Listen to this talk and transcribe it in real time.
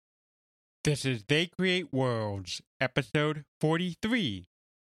This is They Create Worlds, episode 43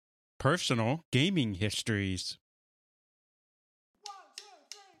 Personal Gaming Histories.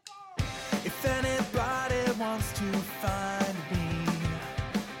 If anybody wants to find me,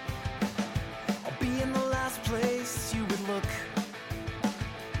 I'll be in the last place you would look.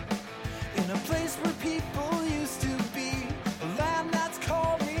 In a place where people used to be, a land that's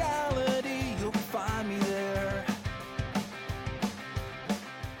called reality. You'll find me there.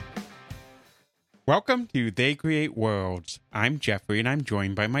 Welcome to They Create Worlds. I'm Jeffrey, and I'm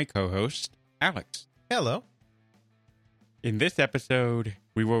joined by my co-host, Alex. Hello. In this episode,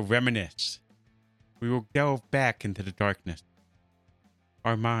 we will reminisce. We will delve back into the darkness.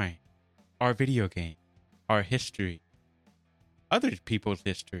 Our mind, our video game, our history, other people's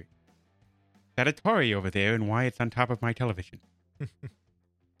history. That Atari over there and why it's on top of my television.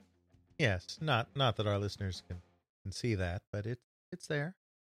 Yes, not that our listeners can see that, but it's there.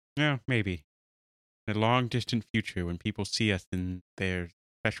 Yeah, maybe. In a long distant future when people see us in their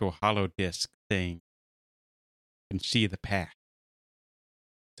special hollow disc thing and see the past.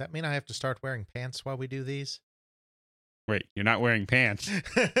 Does that mean I have to start wearing pants while we do these? Wait, you're not wearing pants.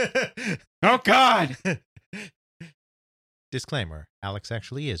 Oh, God! Disclaimer, Alex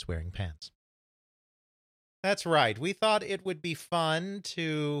actually is wearing pants. That's right. We thought it would be fun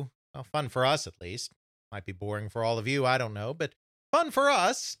fun for us at least. Might be boring for all of you, I don't know, but fun for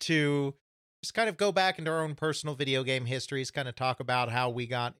us to just kind of go back into our own personal video game histories, kind of talk about how we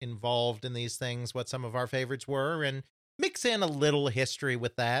got involved in these things, what some of our favorites were, and mix in a little history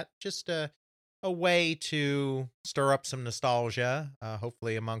with that. Just a way to stir up some nostalgia,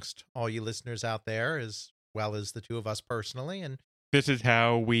 hopefully amongst all you listeners out there, as well as the two of us personally. And This is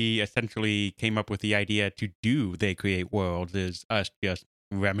how we essentially came up with the idea to do They Create Worlds, is us just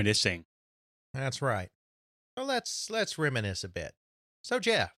reminiscing. that's right. So let's reminisce a bit. So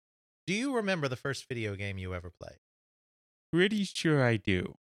Jeff, do you remember the first video game you ever played? Pretty sure I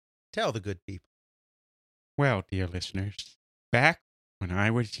do. Tell the good people. Well, dear listeners, back when I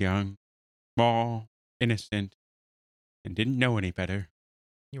was young, small, innocent, and didn't know any better.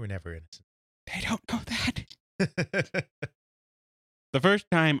 You were never innocent. They don't know that. The first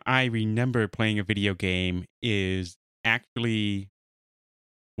time I remember playing a video game is actually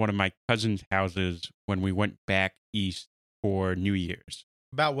one of my cousin's houses when we went back east for New Year's.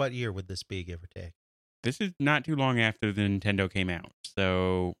 About what year would this be, give or take? This is not too long after the Nintendo came out.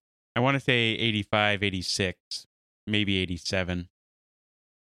 So I want to say 85, 86, maybe 87.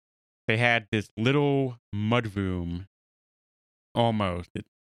 They had this little mudroom, almost.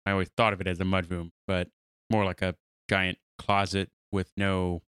 I always thought of it as a mudroom, but more like a giant closet with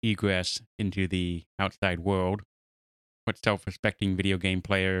no egress into the outside world. What self-respecting video game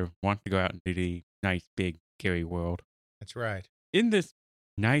player wants to go out into the nice, big, scary world? That's right. In this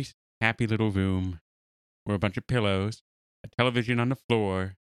nice, happy little room were a bunch of pillows, a television on the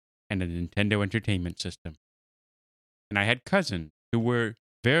floor, and a Nintendo Entertainment System. And I had cousins who were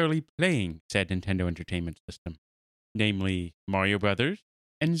verily playing said Nintendo Entertainment System, namely Mario Brothers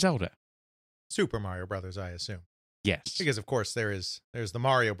and Zelda. Super Mario Brothers, I assume. Yes. Because of course there's the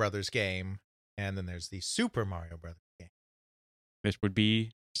Mario Brothers game, and then there's the Super Mario Brothers game. This would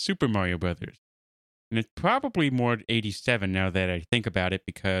be Super Mario Brothers. And it's probably more 87 now that I think about it,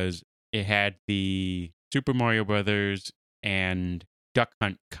 because it had the Super Mario Brothers and Duck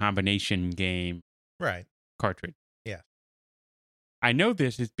Hunt combination game Right. cartridge. Yeah. I know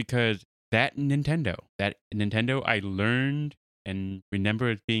this is because that Nintendo I learned and remember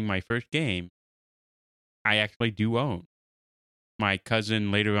as being my first game, I actually do own. My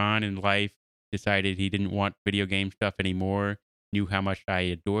cousin later on in life decided he didn't want video game stuff anymore, knew how much I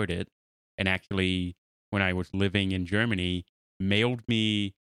adored it, and actually, when I was living in Germany, mailed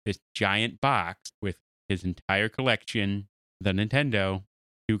me this giant box with his entire collection, the Nintendo,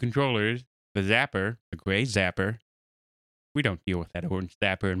 2 controllers, the Zapper, the gray Zapper. We don't deal with that orange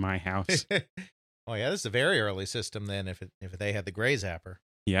Zapper in my house. Oh yeah, this is a very early system then, if they had the gray Zapper.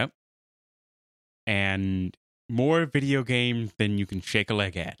 Yep. And more video games than you can shake a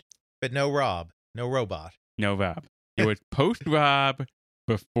leg at. But no Rob, no robot. No Rob. It was post Rob,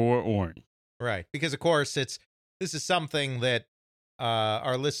 before Orange. Right. Because of course this is something that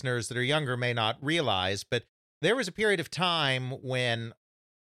our listeners that are younger may not realize, but there was a period of time when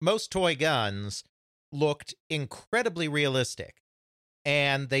most toy guns looked incredibly realistic.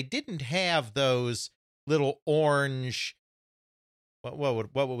 And they didn't have those little orange, what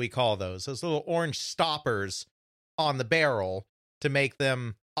would we call those? Those little orange stoppers on the barrel to make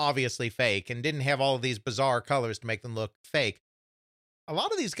them obviously fake, and didn't have all of these bizarre colors to make them look fake. A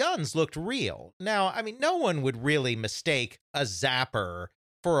lot of these guns looked real. Now, I mean, no one would really mistake a Zapper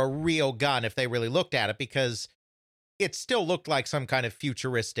for a real gun if they really looked at it, because it still looked like some kind of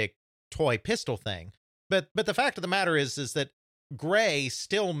futuristic toy pistol thing. But the fact of the matter is that Gray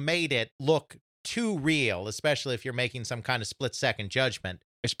still made it look too real, especially if you're making some kind of split-second judgment.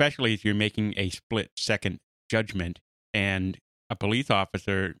 Especially if you're making a split-second judgment, and a police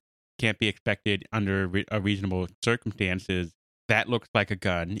officer can't be expected under a reasonable circumstances. That looks like a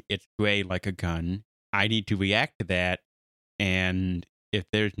gun. It's gray like a gun. I need to react to that. And if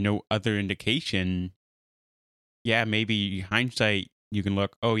there's no other indication, yeah, maybe hindsight, you can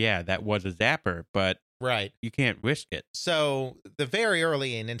look, oh yeah, that was a zapper, but right, you can't risk it. So the very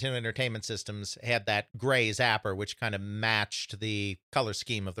early Nintendo Entertainment Systems had that gray zapper, which kind of matched the color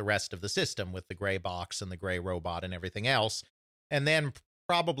scheme of the rest of the system with the gray box and the gray robot and everything else. And then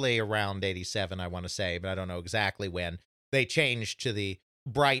probably around 87, I want to say, but I don't know exactly when, they changed to the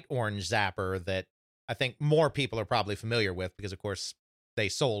bright orange zapper that I think more people are probably familiar with, because of course they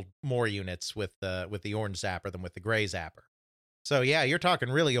sold more units with the orange zapper than with the gray zapper. So yeah, you're talking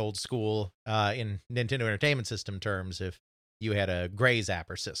really old school in Nintendo Entertainment System terms if you had a gray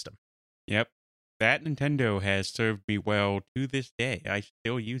zapper system. Yep. That Nintendo has served me well to this day. I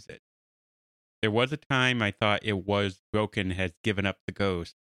still use it. There was a time I thought it was broken, has given up the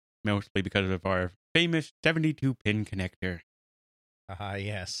ghost, mostly because of our famous 72-pin connector.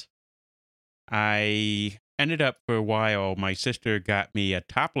 Yes. I ended up for a while, my sister got me a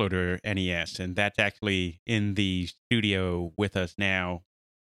top loader NES, and that's actually in the studio with us now,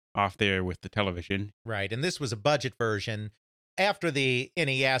 off there with the television. Right, and this was a budget version. After the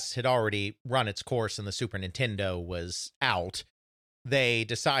NES had already run its course and the Super Nintendo was out, they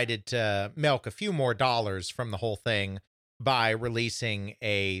decided to milk a few more dollars from the whole thing by releasing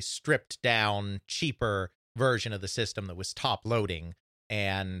a stripped-down, cheaper version of the system that was top-loading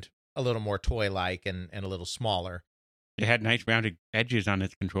and a little more toy-like and a little smaller. It had nice rounded edges on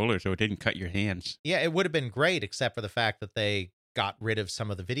its controller, so it didn't cut your hands. Yeah, it would have been great, except for the fact that they got rid of some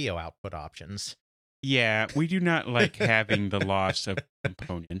of the video output options. Yeah, we do not like having the loss of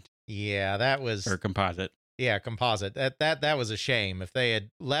component. Yeah, that was... Or composite. Yeah, composite. That was a shame. If they had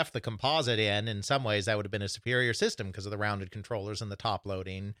left the composite in some ways, that would have been a superior system because of the rounded controllers and the top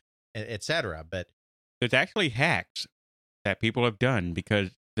loading, etc. But there's actually hacks that people have done,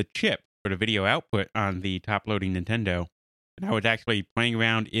 because the chip for the video output on the top loading Nintendo, and I was actually playing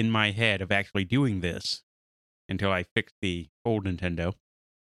around in my head of actually doing this until I fixed the old Nintendo.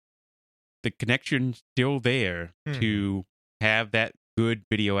 The connection's still there to have that good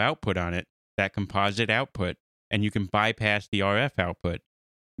video output on it, that composite output, and you can bypass the RF output,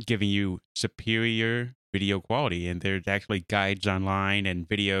 giving you superior video quality. And there's actually guides online and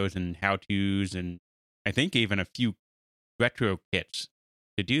videos and how-tos, and I think even a few retro kits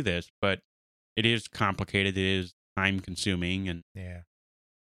to do this, but it is complicated. It is time-consuming, and yeah.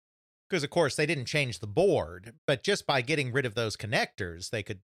 Because, of course, they didn't change the board, but just by getting rid of those connectors, they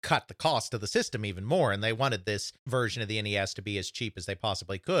could cut the cost of the system even more, and they wanted this version of the NES to be as cheap as they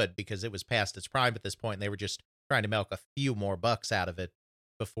possibly could, because it was past its prime at this point, and they were just trying to milk a few more bucks out of it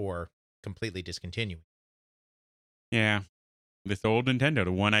before completely discontinuing. Yeah. This old Nintendo,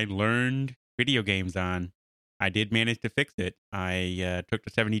 the one I learned video games on, I did manage to fix it. I took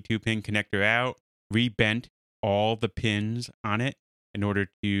the 72-pin connector out, rebent all the pins on it in order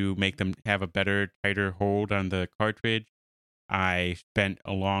to make them have a better, tighter hold on the cartridge. I spent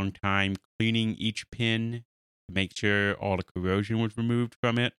a long time cleaning each pin to make sure all the corrosion was removed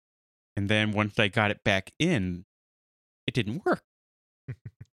from it. And then once I got it back in, it didn't work.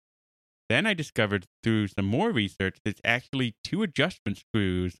 Then I discovered through some more research, there's actually 2 adjustment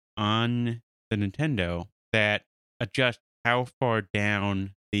screws on the Nintendo that adjust how far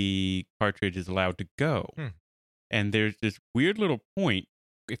down the cartridge is allowed to go. And there's this weird little point.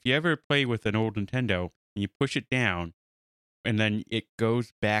 If you ever play with an old Nintendo and you push it down and then it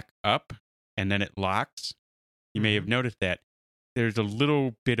goes back up and then it locks, you may have noticed that there's a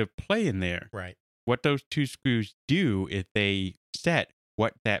little bit of play in there. Right. What those 2 screws do is they set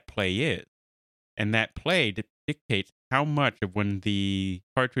what that play is. And that play dictates how much of when the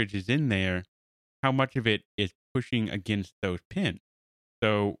cartridge is in there, how much of it is pushing against those pins.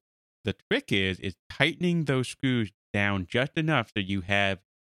 So the trick is tightening those screws down just enough so you have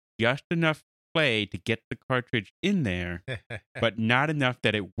just enough play to get the cartridge in there, but not enough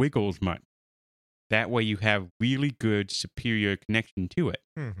that it wiggles much. That way you have really good, superior connection to it.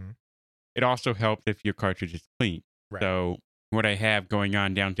 It also helps if your cartridge is clean. Right. So what I have going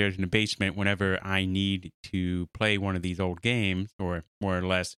on downstairs in the basement whenever I need to play one of these old games, or more or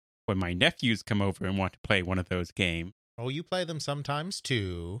less when my nephews come over and want to play one of those games. Oh, you play them sometimes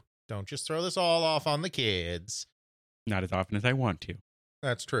too. Don't just throw this all off on the kids. Not as often as I want to.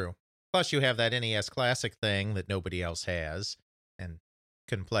 That's true. Plus, you have that NES Classic thing that nobody else has and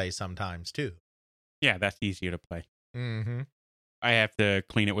can play sometimes too. Yeah, that's easier to play. Mm-hmm. I have to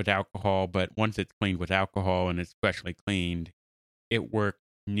clean it with alcohol, but once it's cleaned with alcohol and it's freshly cleaned, it worked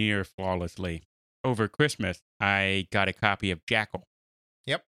near flawlessly. Over Christmas, I got a copy of Jackal.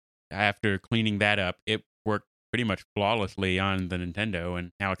 Yep. After cleaning that up, it worked pretty much flawlessly on the Nintendo,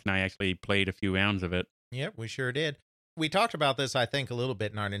 and Alex and I actually played a few rounds of it. Yep, we sure did. We talked about this, I think, a little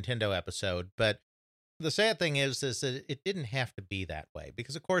bit in our Nintendo episode, but the sad thing is that it didn't have to be that way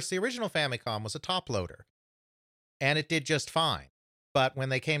because, of course, the original Famicom was a top loader, and it did just fine. But when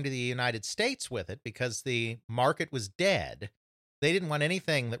they came to the United States with it, because the market was dead, they didn't want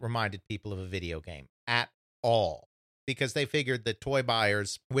anything that reminded people of a video game at all because they figured that toy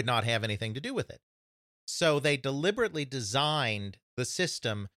buyers would not have anything to do with it. So they deliberately designed the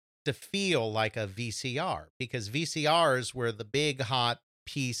system to feel like a VCR because VCRs were the big hot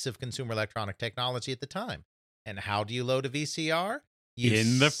piece of consumer electronic technology at the time. And how do you load a VCR? You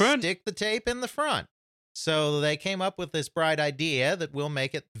In the front. Stick the tape in the front. So they came up with this bright idea that we'll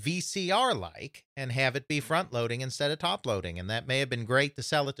make it VCR-like and have it be front-loading instead of top-loading. And that may have been great to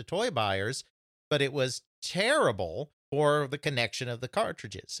sell it to toy buyers, but it was terrible for the connection of the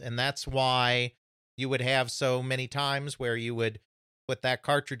cartridges. And that's why you would have so many times where you would put that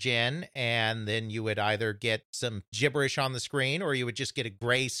cartridge in and then you would either get some gibberish on the screen or you would just get a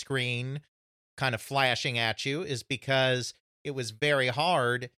gray screen kind of flashing at you, is because it was very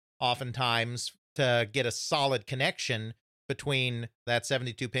hard oftentimes to get a solid connection between that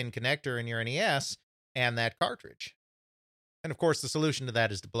 72-pin connector in your NES and that cartridge. And of course, the solution to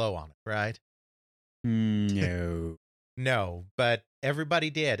that is to blow on it, right? No. No, but everybody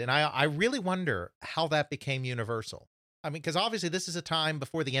did. And I really wonder how that became universal. I mean, because obviously this is a time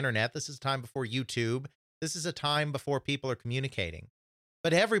before the internet. This is a time before YouTube. This is a time before people are communicating.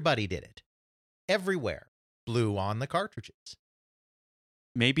 But everybody did it. Everywhere blew on the cartridges.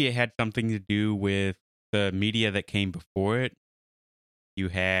 Maybe it had something to do with the media that came before it. You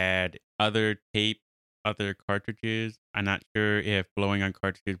had other tape, other cartridges. I'm not sure if blowing on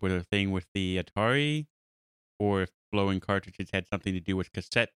cartridges was a thing with the Atari, or if blowing cartridges had something to do with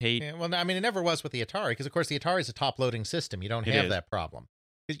cassette tape. Yeah, well, I mean, it never was with the Atari, because, of course, the Atari is a top-loading system. You don't have that problem.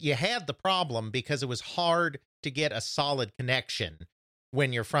 You had the problem because it was hard to get a solid connection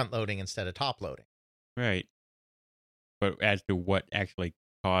when you're front-loading instead of top-loading. Right. But as to what actually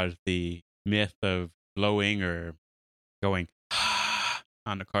caused the myth of blowing or going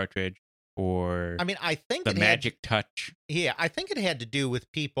on the cartridge, or I mean, I think the magic touch. Yeah, I think it had to do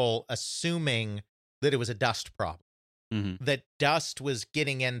with people assuming that it was a dust problem. Mm-hmm. That dust was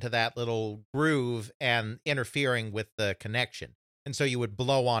getting into that little groove and interfering with the connection. And so you would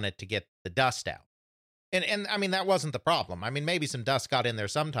blow on it to get the dust out. And I mean, that wasn't the problem. I mean, maybe some dust got in there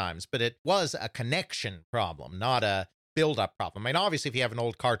sometimes, but it was a connection problem, not a buildup problem. I mean, obviously, if you have an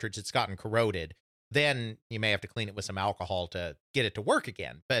old cartridge that's gotten corroded, then you may have to clean it with some alcohol to get it to work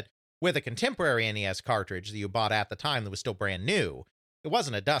again. But with a contemporary NES cartridge that you bought at the time that was still brand new, it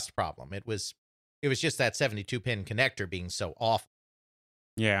wasn't a dust problem. It was just that 72-pin connector being so awful.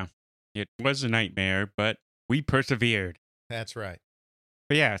 Yeah, it was a nightmare, but we persevered. That's right.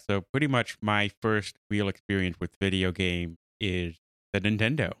 But yeah, so pretty much my first real experience with video game is the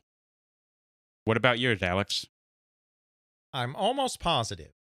Nintendo. What about yours, Alex? I'm almost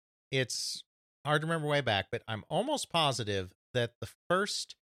positive. It's hard to remember way back, but I'm almost positive that the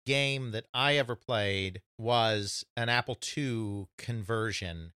first game that I ever played was an Apple II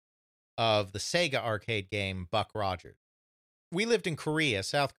conversion of the Sega arcade game Buck Rogers. We lived in Korea,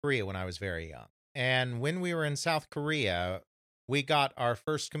 South Korea, when I was very young. And when we were in South Korea, we got our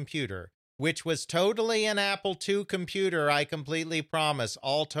first computer, which was totally an Apple II computer, I completely promise.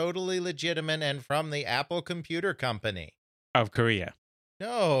 All totally legitimate and from the Apple Computer Company. Of Korea.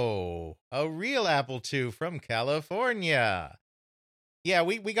 No, a real Apple II from California. Yeah,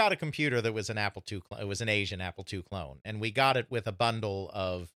 we got a computer that was an Apple II clone. It was an Asian Apple II clone, and we got it with a bundle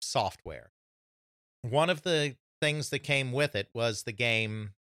of software. One of the things that came with it was the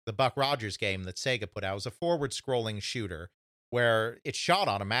game, the Buck Rogers game that Sega put out. It was a forward-scrolling shooter where it shot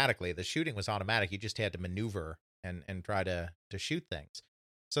automatically. The shooting was automatic. You just had to maneuver and try to shoot things.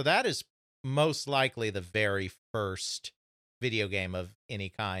 So that is most likely the very first video game of any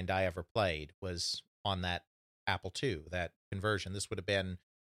kind I ever played was on that Apple II, that conversion. This would have been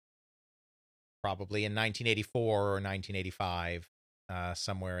probably in 1984 or 1985,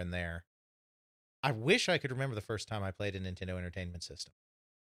 somewhere in there. I wish I could remember the first time I played a Nintendo Entertainment System.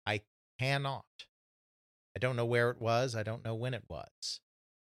 I cannot. I don't know where it was. I don't know when it was.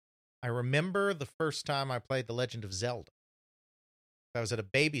 I remember the first time I played The Legend of Zelda. I was at a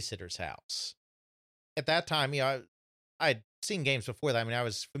babysitter's house. At that time, I'd seen games before that. I mean, I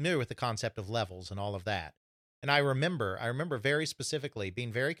was familiar with the concept of levels and all of that. And I remember very specifically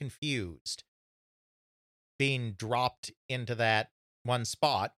being very confused, being dropped into that one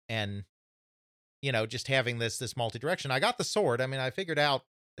spot and, just having this multi-direction. I got the sword. I mean, I figured out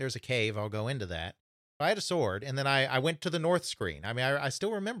there's a cave. I'll go into that. I had a sword, and then I went to the north screen. I mean, I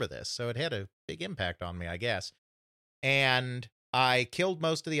still remember this, so it had a big impact on me, I guess. And I killed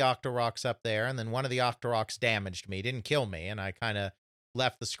most of the Octoroks up there, and then one of the Octoroks damaged me, didn't kill me, and I kind of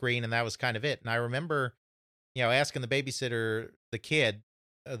left the screen, and that was kind of it. And I remember, asking the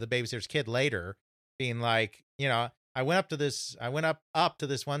babysitter's kid later, being like, I went up to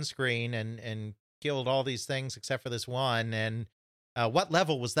this one screen and killed all these things except for this one, and what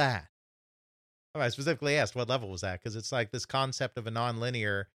level was that? I specifically asked what level was that, because it's like this concept of a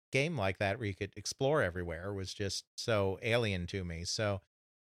non-linear game like that where you could explore everywhere was just so alien to me. So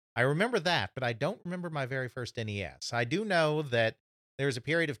I remember that, but I don't remember my very first NES. I do know that there was a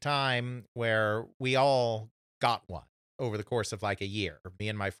period of time where we all got one over the course of like a year. Me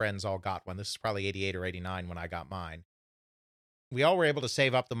and my friends all got one. This is probably 88 or 89 when I got mine. We all were able to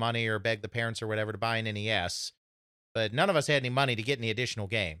save up the money or beg the parents or whatever to buy an NES, but none of us had any money to get any additional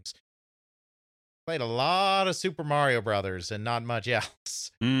games. Played a lot of Super Mario Brothers and not much else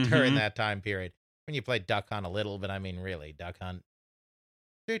during that time period. When you played Duck Hunt a little, but I mean, really, Duck Hunt.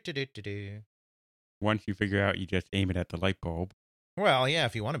 Once you figure out, you just aim it at the light bulb. Well, yeah,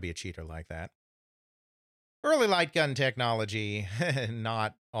 if you want to be a cheater like that. Early light gun technology,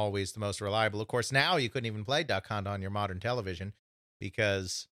 not always the most reliable. Of course, now you couldn't even play Duck Hunt on your modern television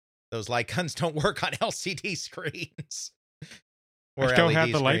because those light guns don't work on LCD screens. Or I still LED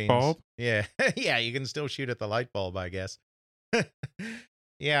have the light bulb. Yeah. Yeah, you can still shoot at the light bulb, I guess.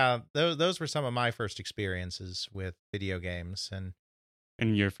 Yeah, those were some of my first experiences with video games.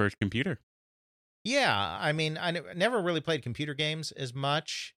 And your first computer. Yeah, I mean, I never really played computer games as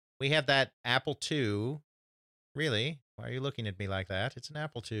much. We had that Apple II. Really? Why are you looking at me like that? It's an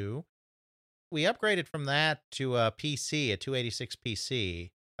Apple II. We upgraded from that to a PC, a 286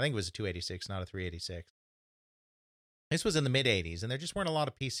 PC. I think it was a 286, not a 386. This was in the mid-'80s, and there just weren't a lot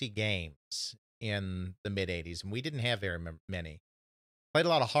of PC games in the mid-'80s, and we didn't have very many. Played a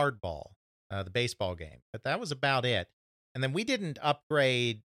lot of Hardball, the baseball game, but that was about it. And then we didn't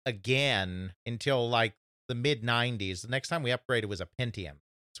upgrade again until like the mid-'90s. The next time we upgraded was a Pentium.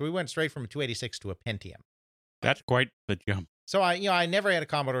 So we went straight from a 286 to a Pentium. That's quite the jump. So I never had a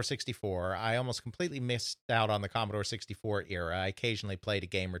Commodore 64. I almost completely missed out on the Commodore 64 era. I occasionally played a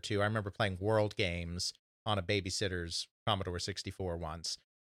game or two. I remember playing World Games on a babysitter's Commodore 64 once.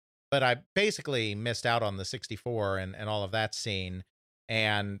 But I basically missed out on the 64 and all of that scene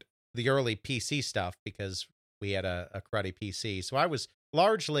and the early PC stuff because we had a cruddy PC. So I was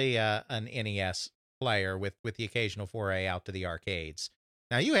largely an NES player with the occasional foray out to the arcades.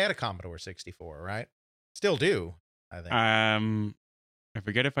 Now, you had a Commodore 64, right? Still do, I think. I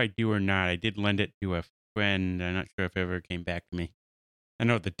forget if I do or not. I did lend it to a friend. I'm not sure if it ever came back to me. I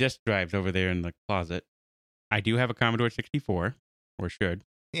know the disk drive's over there in the closet. I do have a Commodore 64, or should.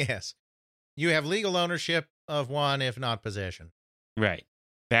 Yes. You have legal ownership of one, if not possession. Right.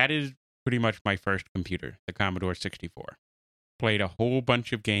 That is pretty much my first computer, the Commodore 64. Played a whole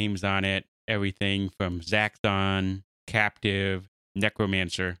bunch of games on it, everything from Zaxxon, Captive,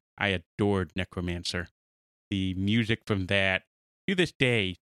 Necromancer. I adored Necromancer. The music from that, to this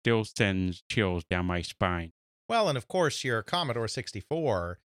day, still sends chills down my spine. Well, and of course, your Commodore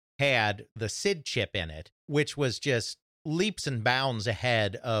 64 had the SID chip in it, which was just leaps and bounds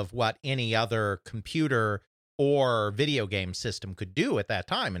ahead of what any other computer or video game system could do at that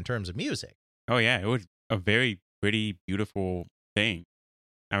time in terms of music. Oh, yeah. It was a very pretty, beautiful thing.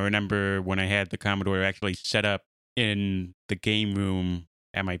 I remember when I had the Commodore actually set up in the game room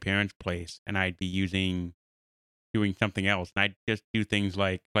at my parents' place, and I'd be doing something else. And I'd just do things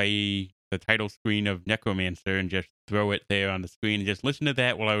like play the title screen of Necromancer and just throw it there on the screen and just listen to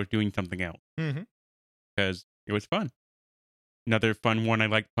that while I was doing something else. Because it was fun. Another fun one I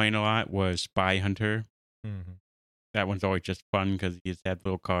liked playing a lot was Spy Hunter. That one's always just fun because you just have a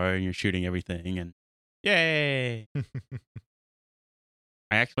little car and you're shooting everything and yay!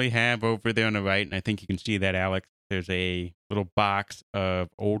 I actually have over there on the right, and I think you can see that, Alex, there's a little box of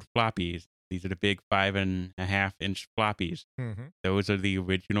old floppies. These are the big 5.5-inch floppies. Those are the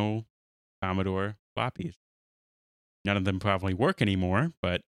original Commodore floppies. None of them probably work anymore,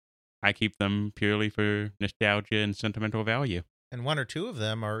 but I keep them purely for nostalgia and sentimental value. And one or two of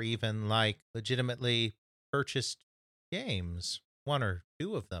them are even like legitimately purchased games. One or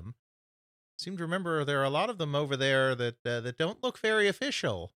two of them. Seem to remember there are a lot of them over there that don't look very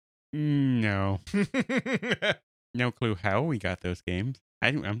official. No. No clue how we got those games.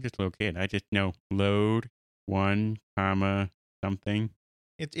 I'm just a little kid. I just know load 1, comma, something.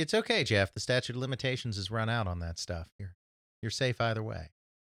 It's okay, Jeff. The statute of limitations has run out on that stuff. You're safe either way.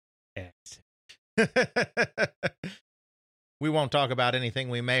 X. We won't talk about anything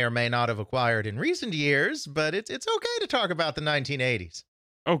we may or may not have acquired in recent years, but it's okay to talk about the 1980s.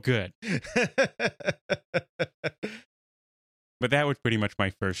 Oh, good. But that was pretty much my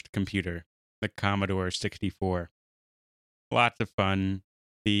first computer, the Commodore 64. Lots of fun.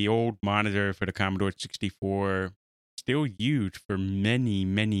 The old monitor for the Commodore 64 still used for many,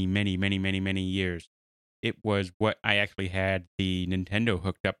 many, many, many, many, many years. It was what I actually had the Nintendo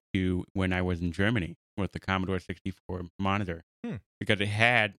hooked up to when I was in Germany with the Commodore 64 monitor. Because it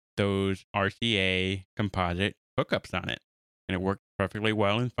had those RCA composite hookups on it. And it worked perfectly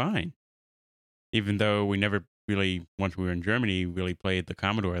well and fine. Even though we never really, once we were in Germany, really played the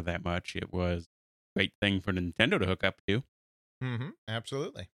Commodore that much, it was a great thing for Nintendo to hook up to. Mm-hmm.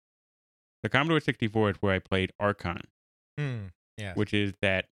 Absolutely. The Commodore 64 is where I played Archon, Yes. which is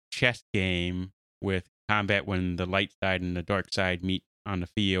that chess game with combat when the light side and the dark side meet on the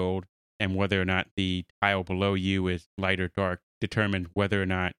field, and whether or not the tile below you is light or dark determines whether or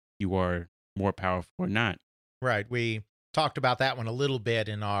not you are more powerful or not. Right. We talked about that one a little bit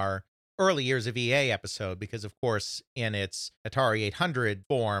in our early years of EA episode, because, of course, in its Atari 800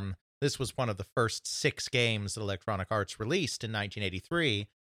 form, this was one of the first 6 games that Electronic Arts released in 1983,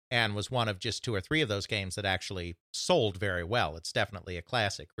 and was one of just 2 or 3 of those games that actually sold very well. It's definitely a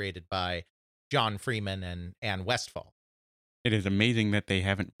classic, created by John Freeman and Ann Westphal. It is amazing that they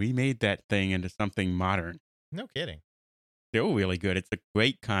haven't remade that thing into something modern. No kidding. Still really good. It's a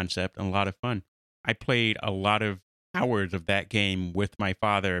great concept and a lot of fun. I played a lot of hours of that game with my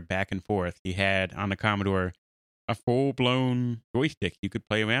father back and forth. He had on the Commodore a full-blown joystick you could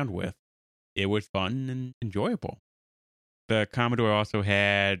play around with. It was fun and enjoyable. The Commodore also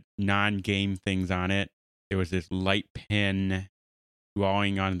had non-game things on it. There was this light pen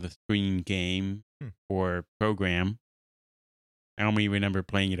drawing on the screen game or program. I only remember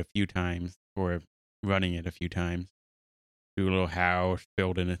playing it a few times or running it a few times. Do a little house,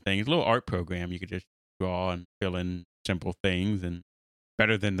 filled in a thing. It's a little art program. You could just draw and fill in simple things, and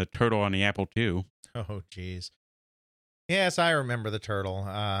better than the Turtle on the Apple II. Oh, geez. Yes, I remember the Turtle.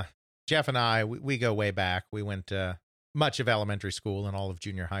 Jeff and I, we go way back. We went much of elementary school and all of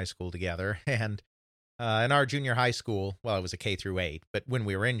junior high school together. And in our junior high school, well, it was a K through 8, but when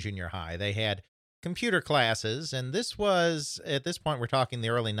we were in junior high, they had computer classes. And this was, at this point, we're talking the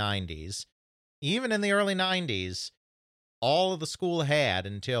early 90s. Even in the early 90s, all of the school had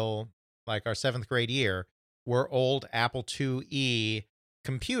until like our 7th grade year were old Apple IIe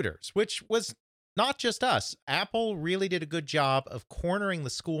computers, which was not just us. Apple really did a good job of cornering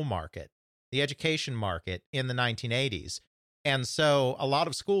the school market, the education market in the 1980s. And so a lot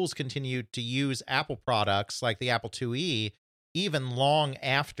of schools continued to use Apple products like the Apple IIe even long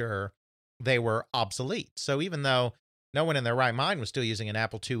after they were obsolete. So even though no one in their right mind was still using an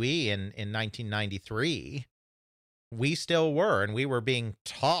Apple IIe in 1993, we still were, and we were being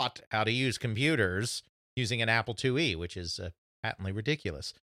taught how to use computers using an Apple IIe, which is patently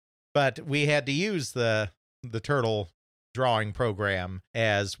ridiculous. But we had to use the Turtle drawing program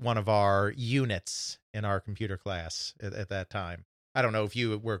as one of our units in our computer class at that time. I don't know if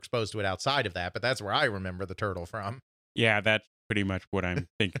you were exposed to it outside of that, but that's where I remember the Turtle from. Yeah, that's pretty much what I'm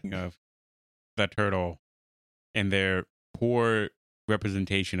thinking of. The Turtle and their poor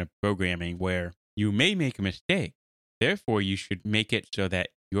representation of programming, where you may make a mistake. Therefore, you should make it so that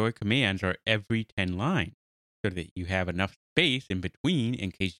your commands are every 10 lines, so that you have enough space in between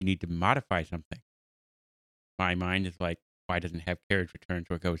in case you need to modify something. My mind is like, why doesn't it have carriage return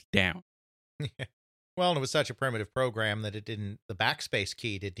so it goes down? Well, and it was such a primitive program that the backspace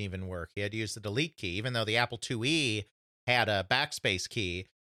key didn't even work. You had to use the delete key, even though the Apple IIe had a backspace key.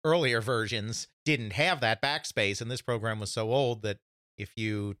 Earlier versions didn't have that backspace, and this program was so old that if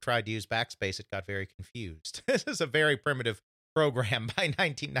you tried to use backspace, it got very confused. This is a very primitive program by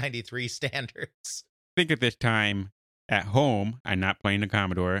 1993 standards. I think at this time, at home, I'm not playing the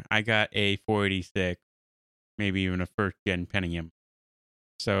Commodore. I got a 486, maybe even a first-gen Pentium.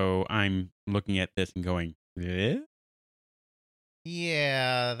 So I'm looking at this and going, eh?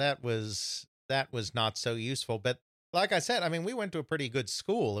 Yeah, that was not so useful. But like I said, I mean, we went to a pretty good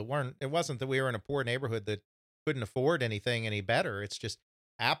school. It wasn't that we were in a poor neighborhood that couldn't afford anything any better. It's just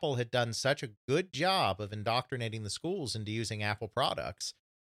Apple had done such a good job of indoctrinating the schools into using Apple products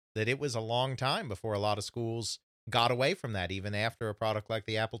that it was a long time before a lot of schools got away from that even after a product like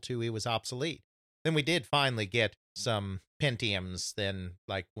the Apple IIe was obsolete. Then we did finally get some Pentiums then,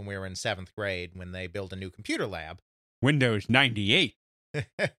 like when we were in 7th grade, when they built a new computer lab. Windows 98.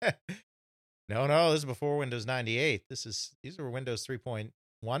 No, this is before Windows 98. These are Windows 3.1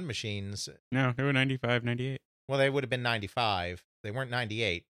 machines. No, they were 95, 98. Well, they would have been 95. They weren't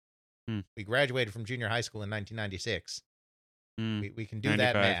 98. Hmm. We graduated from junior high school in 1996. We can do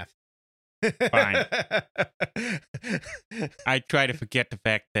 95. that math. Fine. I try to forget the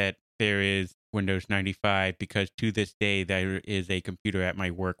fact that there is Windows 95 because to this day there is a computer at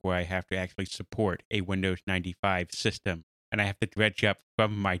my work where I have to actually support a Windows 95 system. And I have to dredge up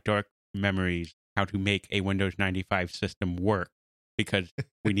from my dark memories how to make a Windows 95 system work because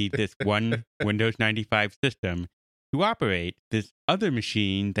we need this one Windows 95 system to operate this other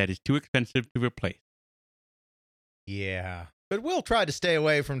machine that is too expensive to replace. Yeah. But we'll try to stay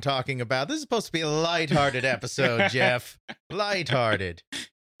away from talking about this. Is supposed to be a lighthearted episode, Jeff. Lighthearted.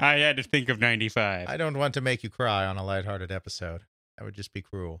 I had to think of 95. I don't want to make you cry on a lighthearted episode. That would just be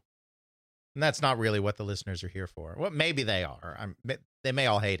cruel. And that's not really what the listeners are here for. Well, maybe they are. They may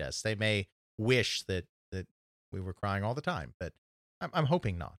all hate us. They may wish that we were crying all the time, but I'm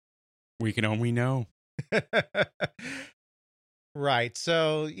hoping not. We can only know. Right.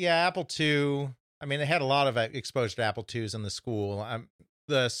 So, yeah, Apple II. I mean, they had a lot of exposure to Apple IIs in the school.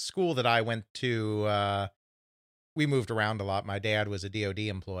 The school that I went to, we moved around a lot. My dad was a DoD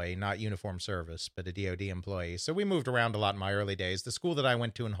employee, not uniform service, but a DoD employee. So we moved around a lot in my early days. The school that I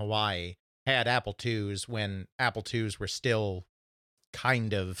went to in Hawaii had Apple IIs when Apple IIs were still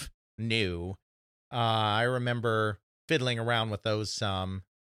kind of new. I remember fiddling around with those some.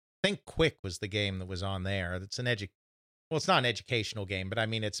 Think Quick was the game that was on there. It's it's not an educational game, but I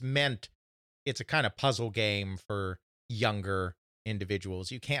mean, it's a kind of puzzle game for younger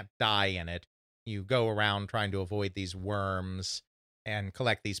individuals. You can't die in it. You go around trying to avoid these worms and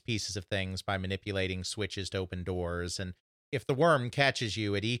collect these pieces of things by manipulating switches to open doors. And if the worm catches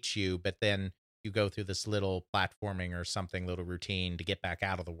you, it eats you, but then you go through this little platforming or something, little routine to get back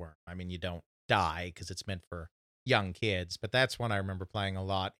out of the worm. I mean, you don't die because it's meant for young kids, but that's one I remember playing a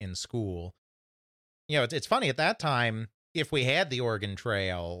lot in school. You know, it's funny at that time, if we had the Oregon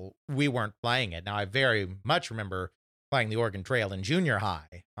Trail, we weren't playing it. Now, I very much remember playing the Oregon Trail in junior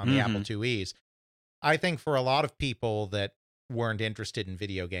high on the Apple IIes. I think for a lot of people that weren't interested in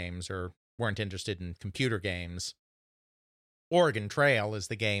video games or weren't interested in computer games, Oregon Trail is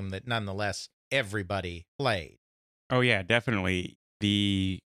the game that nonetheless everybody played. Oh, yeah, definitely.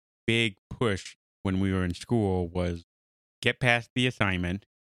 The big push when we were in school was get past the assignment,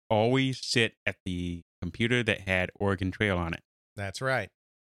 always sit at the computer that had Oregon Trail on it. That's right.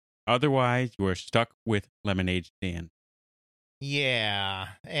 Otherwise, you are stuck with Lemonade Stand. Yeah,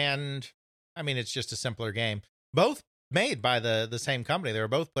 and I mean, it's just a simpler game. Both made by the same company. They were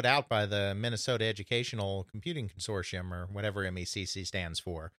both put out by the Minnesota Educational Computing Consortium, or whatever MECC stands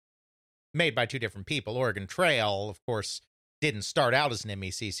for. Made by two different people. Oregon Trail, of course, didn't start out as an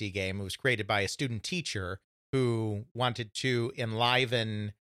MECC game. It was created by a student teacher who wanted to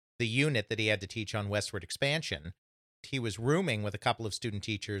enliven the unit that he had to teach on Westward Expansion. He was rooming with a couple of student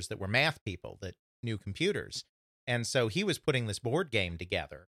teachers that were math people that knew computers. And so he was putting this board game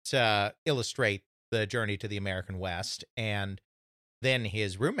together to illustrate the journey to the American West. And then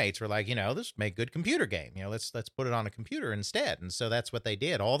his roommates were like, this would make a good computer game. Let's put it on a computer instead. And so that's what they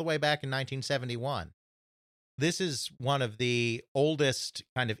did all the way back in 1971. This is one of the oldest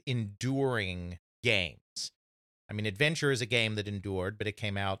kind of enduring games. I mean, Adventure is a game that endured, but it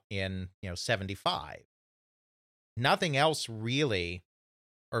came out in, 75. Nothing else really,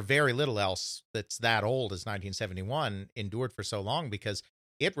 or very little else that's that old as 1971 endured for so long because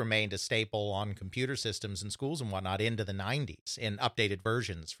it remained a staple on computer systems and schools and whatnot into the 90s in updated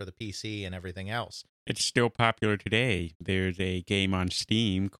versions for the PC and everything else. It's still popular today. There's a game on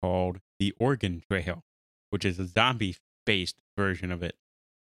Steam called The Oregon Trail, which is a zombie-based version of it.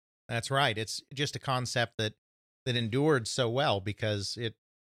 That's right. It's just a concept that endured so well because it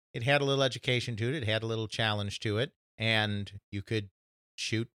had a little education to it. It had a little challenge to it. And you could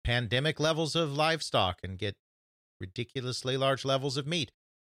shoot pandemic levels of livestock and get ridiculously large levels of meat.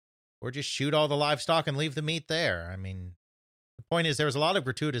 Or just shoot all the livestock and leave the meat there. I mean, the point is there was a lot of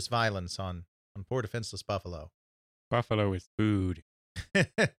gratuitous violence on poor defenseless buffalo. Buffalo is food.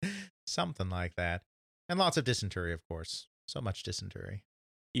 Something like that. And lots of dysentery, of course. So much dysentery.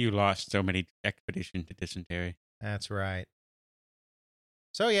 You lost so many expeditions to dysentery. That's right.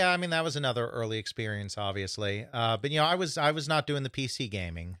 So yeah, I mean, that was another early experience, obviously. But I was not doing the PC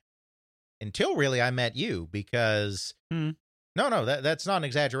gaming until really I met you because no, that's not an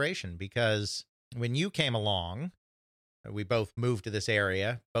exaggeration because when you came along, we both moved to this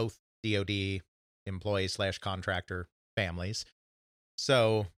area, both DoD employees / contractor families.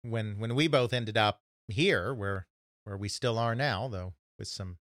 So when we both ended up here, where we still are now, though with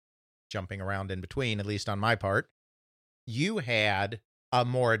some jumping around in between, at least on my part, you had a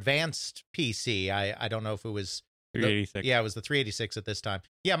more advanced PC. I don't know if it was 386. Yeah, it was the 386 at this time.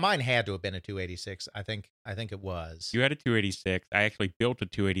 Yeah, mine had to have been a 286. I think it was. You had a 286. I actually built a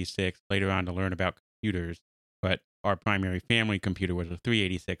 286 later on to learn about computers, but our primary family computer was a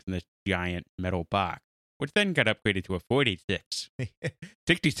 386 in this giant metal box, which then got upgraded to a 486.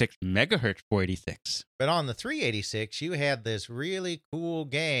 66 megahertz 486. But on the 386, you had this really cool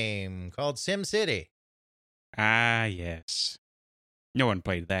game called SimCity. Ah, yes. No one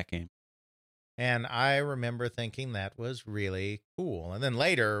played that game. And I remember thinking that was really cool. And then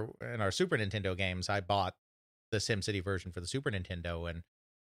later in our Super Nintendo games, I bought the SimCity version for the Super Nintendo. And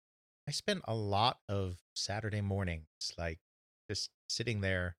I spent a lot of Saturday mornings, like just sitting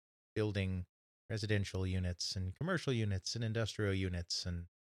there building residential units and commercial units and industrial units. And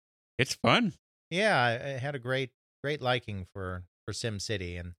it's fun. Yeah, I had a great liking for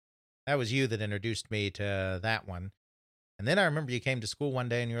SimCity. And that was you that introduced me to that one. And then I remember you came to school one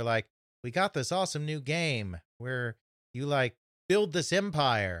day and you were like, we got this awesome new game where you like build this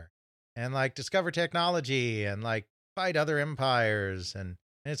empire and like discover technology and like fight other empires. And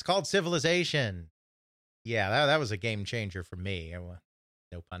it's called Civilization. Yeah, that was a game changer for me.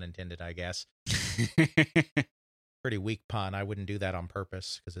 No pun intended, I guess. Pretty weak pun. I wouldn't do that on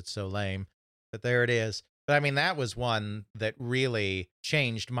purpose because it's so lame. But there it is. But I mean, that was one that really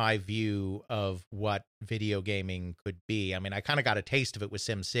changed my view of what video gaming could be. I mean, I kind of got a taste of it with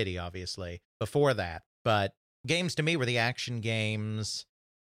SimCity, obviously, before that. But games to me were the action games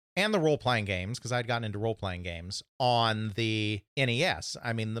and the role-playing games, because I'd gotten into role-playing games on the NES.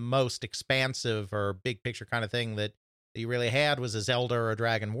 I mean, the most expansive or big picture kind of thing that you really had was a Zelda or a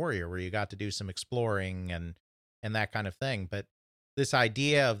Dragon Warrior, where you got to do some exploring and that kind of thing. But this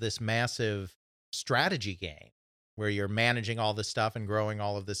idea of this massive strategy game where you're managing all this stuff and growing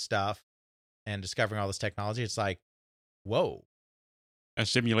all of this stuff and discovering all this technology, it's like, whoa. A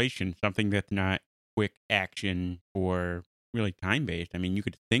simulation, something that's not quick action or really time-based. I mean, you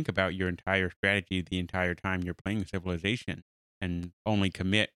could think about your entire strategy the entire time you're playing Civilization and only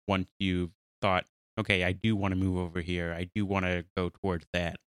commit once you've thought, okay, I do want to move over here. I do want to go towards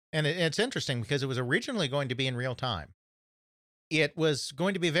that. And it's interesting because it was originally going to be in real time. It was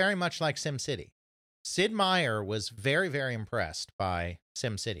going to be very much like SimCity. Sid Meier was very, very impressed by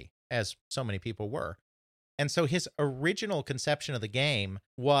SimCity, as so many people were. And so his original conception of the game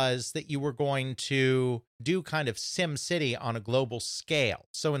was that you were going to do kind of SimCity on a global scale.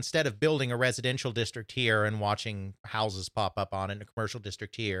 So instead of building a residential district here and watching houses pop up on it, and a commercial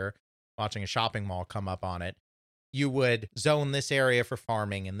district here, watching a shopping mall come up on it, you would zone this area for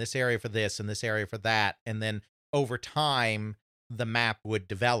farming and this area for this and this area for that. And then over time, the map would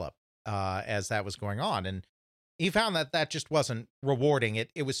develop as that was going on. And he found that just wasn't rewarding.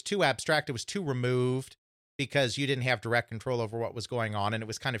 It was too abstract. It was too removed because you didn't have direct control over what was going on. And it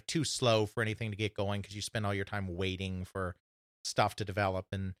was kind of too slow for anything to get going because you spend all your time waiting for stuff to develop.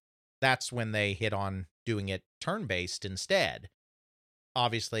 And that's when they hit on doing it turn-based instead.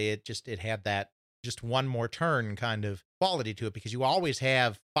 Obviously, it had that just one more turn kind of quality to it because you always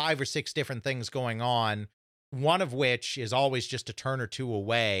have 5 or 6 different things going on, one of which is always just a turn or two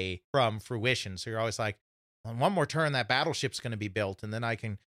away from fruition. So you're always like, on one more turn, that battleship's going to be built, and then I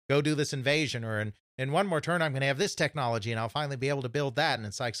can go do this invasion, or in one more turn, I'm going to have this technology, and I'll finally be able to build that. And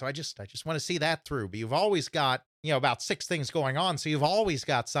it's like, so I just want to see that through. But you've always got, about 6 things going on. So you've always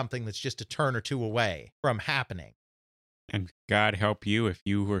got something that's just a turn or two away from happening. And God help you if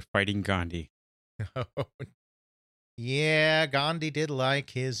you were fighting Gandhi. Yeah, Gandhi did like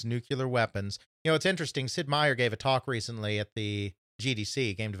his nuclear weapons. It's interesting. Sid Meier gave a talk recently at the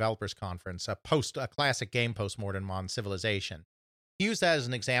GDC, Game Developers Conference, a classic game postmortem on Civilization. He used that as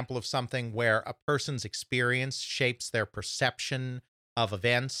an example of something where a person's experience shapes their perception of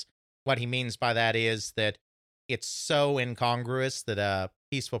events. What he means by that is that it's so incongruous that a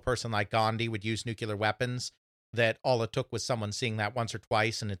peaceful person like Gandhi would use nuclear weapons that all it took was someone seeing that once or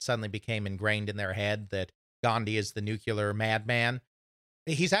twice and it suddenly became ingrained in their head that Gandhi is the nuclear madman.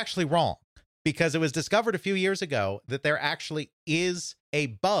 He's actually wrong, because it was discovered a few years ago that there actually is a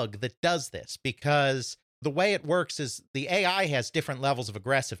bug that does this, because the way it works is the AI has different levels of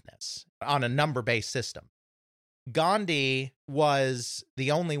aggressiveness on a number-based system. Gandhi was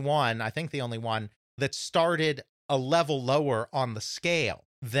the only one, I think the only one, that started a level lower on the scale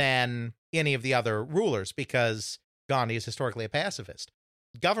than any of the other rulers, because Gandhi is historically a pacifist.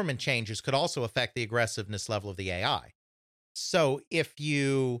 government changes could also affect the aggressiveness level of the AI. So if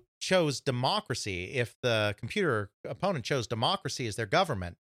you chose democracy, if the computer opponent chose democracy as their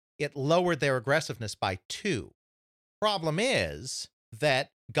government, it lowered their aggressiveness by 2. Problem is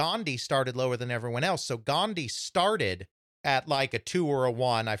that Gandhi started lower than everyone else. So Gandhi started at like a 2 or a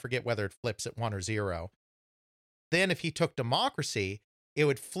 1. I forget whether it flips at 1 or 0. Then if he took democracy, it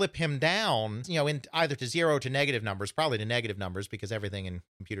would flip him down, in either to 0 to negative numbers, probably to negative numbers, because everything in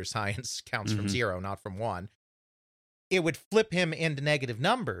computer science counts from 0, not from 1. It would flip him into negative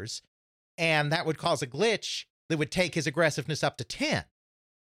numbers, and that would cause a glitch that would take his aggressiveness up to 10.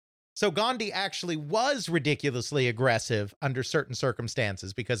 So Gandhi actually was ridiculously aggressive under certain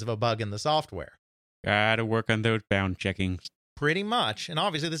circumstances because of a bug in the software. Gotta work on those bound checkings. Pretty much. And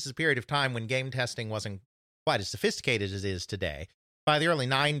obviously this is a period of time when game testing wasn't quite as sophisticated as it is today. By the early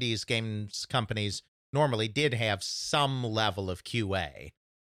 90s, games companies normally did have some level of QA.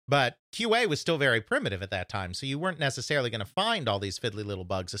 But QA was still very primitive at that time, so you weren't necessarily going to find all these fiddly little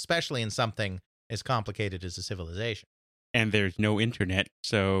bugs, especially in something as complicated as a civilization. And there's no internet,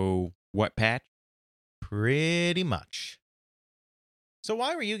 so what patch? Pretty much. So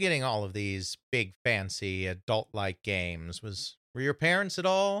why were you getting all of these big, fancy, adult-like games? Were your parents at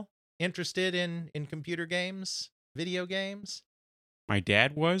all interested in computer games, video games? My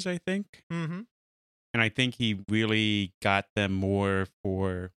dad was, I think. Mm-hmm. And I think he really got them more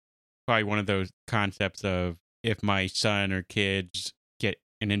for probably one of those concepts of if my son or kids get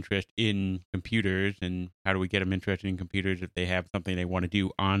an interest in computers, and how do we get them interested in computers if they have something they want to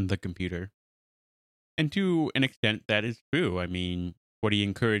do on the computer? And to an extent, that is true. I mean, what he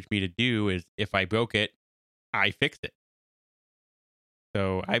encouraged me to do is if I broke it, I fixed it.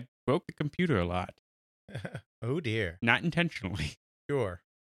 So I broke the computer a lot. Oh, dear. Not intentionally. Sure.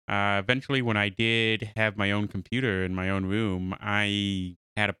 Eventually, when I did have my own computer in my own room, I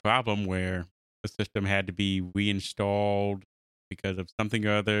had a problem where the system had to be reinstalled because of something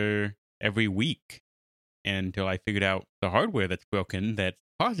or other every week until I figured out the hardware that's broken that's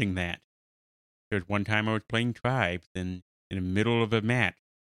causing that. There's one time I was playing Tribes, and in the middle of a match,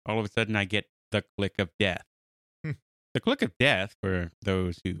 all of a sudden I get the click of death. The click of death, for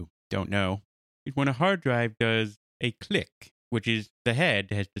those who don't know, is when a hard drive does a click, which is the head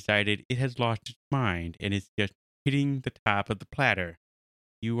has decided it has lost its mind and it's just hitting the top of the platter.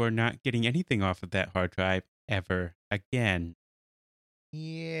 You are not getting anything off of that hard drive ever again.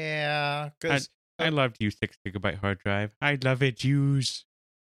 Yeah, because I love to use 6 gigabyte hard drive. I love it. Use.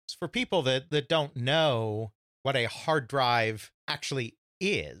 For people that don't know what a hard drive actually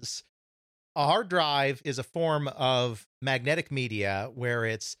is, a hard drive is a form of magnetic media where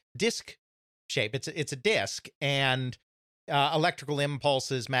it's disk shape. It's a disk, and electrical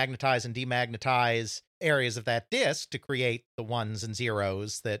impulses magnetize and demagnetize areas of that disk to create the ones and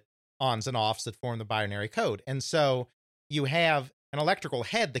zeros, that ons and offs that form the binary code. And so you have an electrical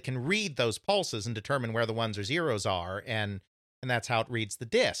head that can read those pulses and determine where the ones or zeros are, and that's how it reads the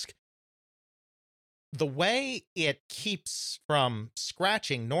disk. The way it keeps from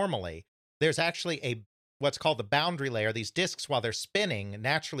scratching normally, there's actually what's called the boundary layer. These disks, while they're spinning,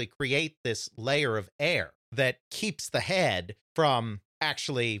 naturally create this layer of air that keeps the head from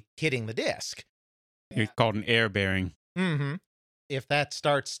actually hitting the disk. It's called an air bearing. Mm-hmm. If that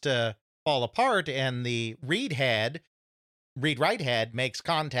starts to fall apart and the read write head makes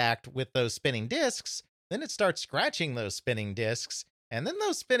contact with those spinning disks, then it starts scratching those spinning disks, and then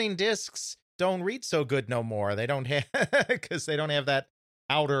those spinning disks don't read so good no more. They don't have, because they don't have that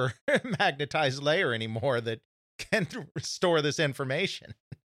outer magnetized layer anymore that can store this information.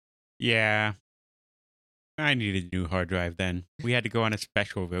 Yeah. I needed a new hard drive then. We had to go on a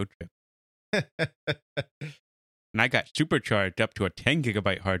special road trip. And I got supercharged up to a 10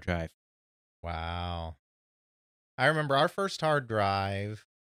 gigabyte hard drive. Wow. I remember our first hard drive.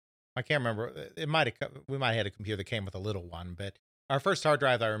 I can't remember. We might have had a computer that came with a little one, but our first hard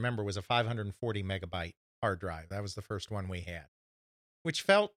drive I remember was a 540 megabyte hard drive. That was the first one we had, which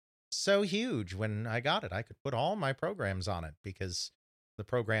felt so huge when I got it. I could put all my programs on it because the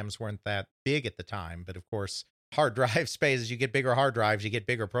programs weren't that big at the time. But of course, hard drive space, as you get bigger hard drives, you get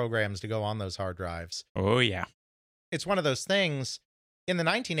bigger programs to go on those hard drives. Oh, yeah. It's one of those things. In the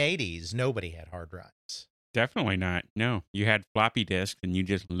 1980s, nobody had hard drives. Definitely not. No, you had floppy disks and you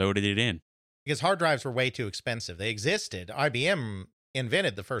just loaded it in. Because hard drives were way too expensive. They existed. IBM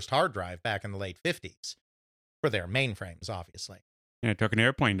invented the first hard drive back in the late 50s for their mainframes, obviously. Yeah, it took an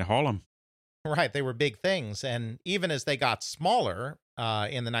airplane to haul them. Right. They were big things. And even as they got smaller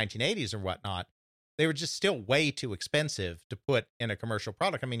in the 1980s or whatnot, they were just still way too expensive to put in a commercial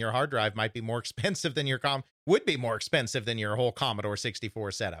product. I mean, your hard drive might be more expensive than would be more expensive than your whole Commodore 64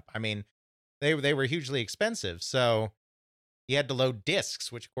 setup. I mean, they were hugely expensive. So you had to load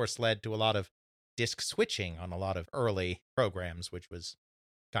disks, which of course led to a lot of disk switching on a lot of early programs, which was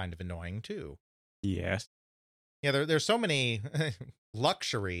kind of annoying too. Yes. Yeah, there's so many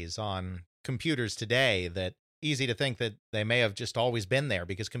luxuries on computers today that easy to think that they may have just always been there,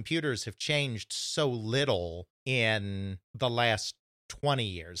 because computers have changed so little in the last 20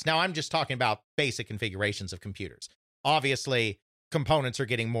 years. Now, I'm just talking about basic configurations of computers. Obviously, components are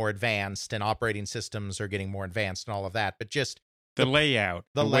getting more advanced and operating systems are getting more advanced and all of that, but just The layout,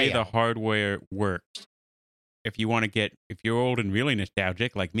 the way the hardware works. If you're old and really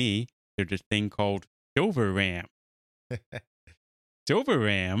nostalgic like me, there's this thing called Silver RAM. Silver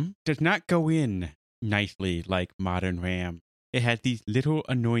RAM does not go in nicely like modern RAM. It has these little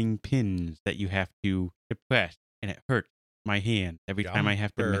annoying pins that you have to depress, and it hurts my hand every time I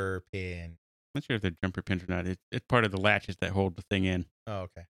have to. Jumper pin. I'm not sure if they're jumper pins or not. It's part of the latches that hold the thing in. Oh,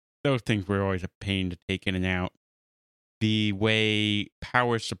 okay. Those things were always a pain to take in and out. The way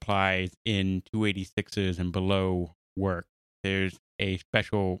power supplies in 286s and below work, there's a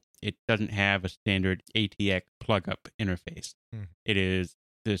special, it doesn't have a standard ATX plug-up interface. It is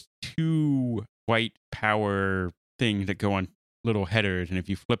this two white power things that go on little headers, and if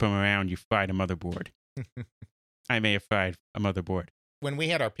you flip them around, you fried a motherboard. I may have fried a motherboard. When we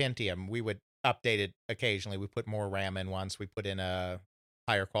had our Pentium, we would update it occasionally. We put more RAM in once. We put in a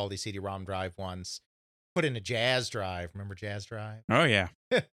higher quality CD-ROM drive once. Put in a Jazz drive. Remember Jazz drive? Oh, yeah.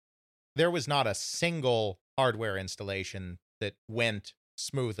 There was not a single hardware installation that went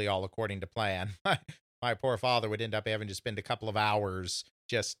smoothly all according to plan. My poor father would end up having to spend a couple of hours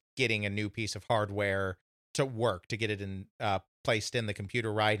just getting a new piece of hardware to work, to get it in placed in the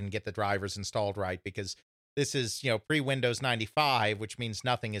computer right and get the drivers installed right, because this is, pre-Windows 95, which means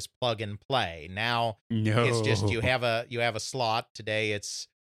nothing is plug and play. Now it's just you have a slot. Today it's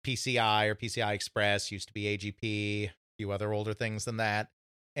PCI or PCI Express, used to be AGP, a few other older things than that.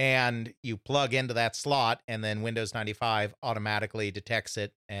 And you plug into that slot, and then Windows 95 automatically detects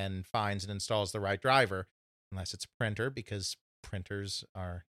it and finds and installs the right driver, unless it's a printer, because printers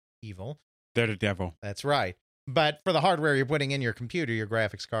are evil. They're the devil. That's right. But for the hardware you're putting in your computer, your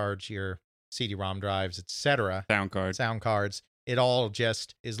graphics cards, your CD-ROM drives, etc., sound cards, it all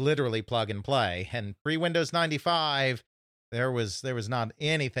just is literally plug and play. And pre-Windows 95, there was not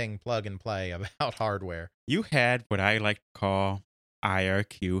anything plug and play about hardware. You had what I like to call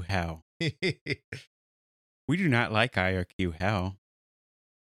IRQ hell. We do not like IRQ hell.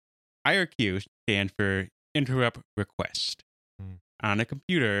 IRQ stands for interrupt request. On a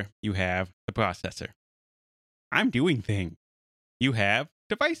computer, you have the processor. I'm doing things. You have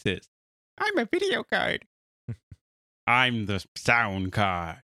devices. I'm a video card. I'm the sound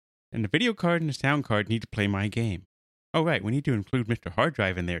card. And the video card and the sound card need to play my game. Oh, right. We need to include Mr. Hard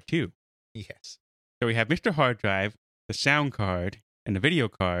Drive in there, too. Yes. So we have Mr. Hard Drive, the sound card, and the video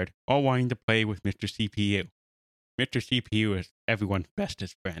card all wanting to play with Mr. CPU. Mr. CPU is everyone's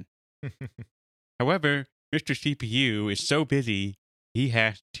bestest friend. However, Mr. CPU is so busy, he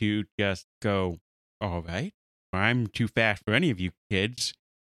has to just go, all right, I'm too fast for any of you kids.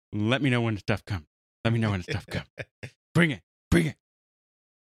 Let me know when the stuff comes. Let me know when the stuff comes. Bring it. Bring it.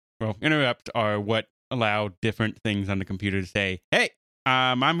 Well, interrupts are what allow different things on the computer to say, hey,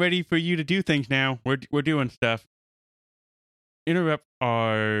 I'm ready for you to do things now. We're doing stuff. Interrupts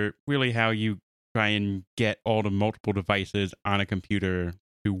are really how you try and get all the multiple devices on a computer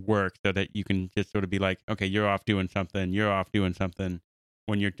to work so that you can just sort of be like, okay, you're off doing something. You're off doing something.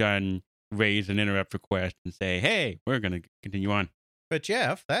 When you're done, raise an interrupt request and say, hey, we're going to continue on. But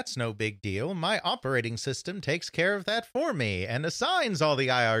Jeff, that's no big deal. My operating system takes care of that for me and assigns all the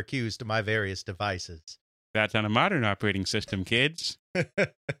IRQs to my various devices. That's on a modern operating system, kids.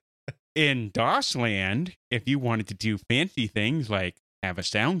 In DOS land, if you wanted to do fancy things like have a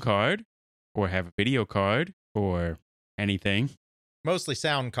sound card or have a video card or anything. Mostly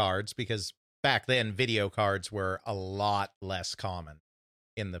sound cards, because back then video cards were a lot less common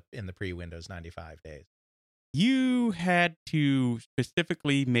in the pre-Windows 95 days. You had to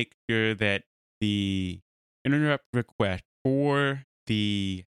specifically make sure that the interrupt request for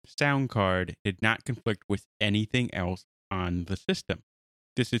the sound card did not conflict with anything else on the system.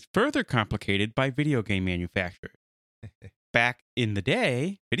 This is further complicated by video game manufacturers. Back in the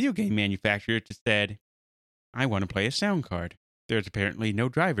day, video game manufacturers just said, I want to play a sound card. There's apparently no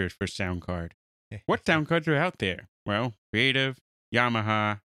drivers for sound card. What sound cards are out there? Well, Creative,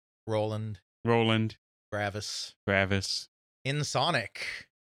 Yamaha, Roland, Gravis. InSonic.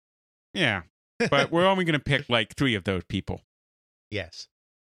 Yeah. but we're only going to pick like 3 of those people. Yes.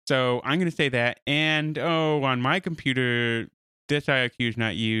 So I'm going to say that. And, on my computer, this IRQ is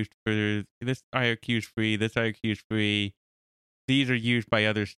not used for this IRQ is free. This IRQ is free. These are used by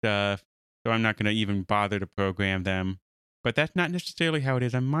other stuff. So I'm not going to even bother to program them. But that's not necessarily how it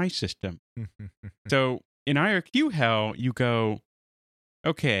is on my system. So in IRQ hell, you go,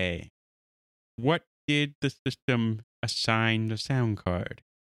 okay, what did the system assign the sound card?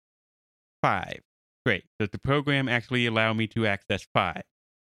 5. Great. Does the program actually allow me to access 5?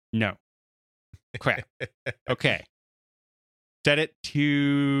 No. Crap. Okay. Set it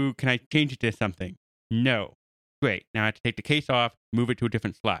to, can I change it to something? No. Great. Now I have to take the case off, move it to a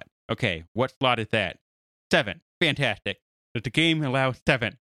different slot. Okay. What slot is that? 7. Fantastic. Does the game allow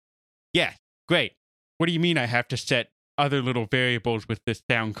 7? Yes. Great. What do you mean I have to set other little variables with this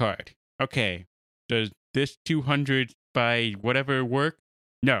sound card? Okay. Does this 200 by whatever work?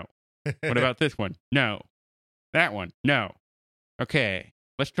 No. What about this one? No. That one? No. Okay.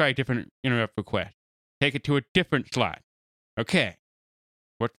 Let's try a different interrupt request. Take it to a different slot. Okay.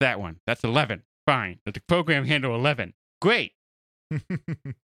 What's that one? That's 11. Fine. Does the program handle 11? Great.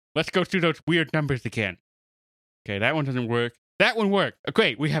 Let's go through those weird numbers again. Okay, that one doesn't work. That one worked.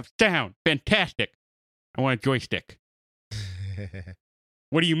 Great. We have sound. Fantastic. I want a joystick.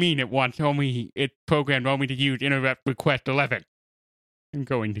 What do you mean it programmed only to use interrupt request 11? I'm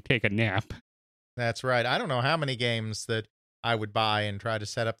going to take a nap. That's right. I don't know how many games that I would buy and try to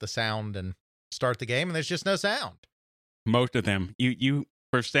set up the sound and start the game, and there's just no sound. Most of them. You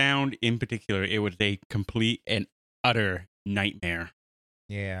for sound in particular, it was a complete and utter nightmare.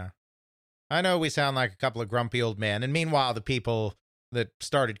 Yeah. I know we sound like a couple of grumpy old men, and meanwhile, the people that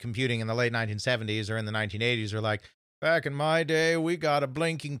started computing in the late 1970s or in the 1980s are like, back in my day, we got a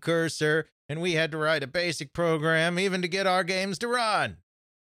blinking cursor, and we had to write a basic program even to get our games to run.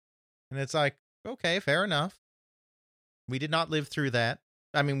 And it's like, okay, fair enough. We did not live through that.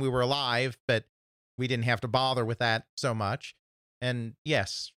 I mean, we were alive, but we didn't have to bother with that so much. And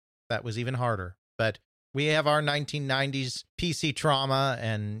yes, that was even harder. But we have our 1990s PC trauma,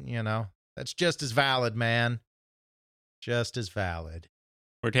 and, that's just as valid, man. Just as valid.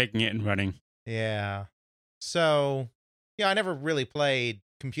 We're taking it and running. Yeah. So, I never really played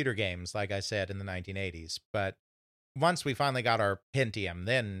computer games, like I said, in the 1980s. But once we finally got our Pentium,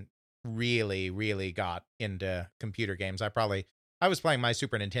 then really, really got into computer games. I was playing my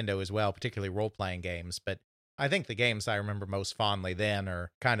Super Nintendo as well, particularly role-playing games. But I think the games I remember most fondly then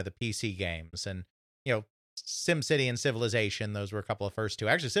are kind of the PC games. And, SimCity and Civilization, those were a couple of first two.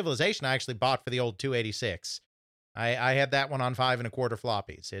 Actually, Civilization I actually bought for the old 286. I had that one on 5 1/4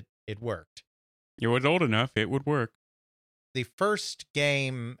 floppies. It worked. It was old enough. It would work. The first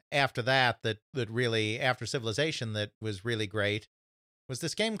game after that really, after Civilization, that was really great was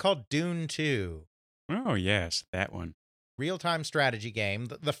this game called Dune 2. Oh, yes, that one. Real-time strategy game.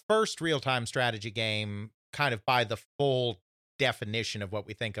 The first real-time strategy game, kind of by the full definition of what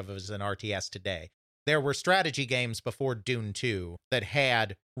we think of as an RTS today. There were strategy games before Dune 2 that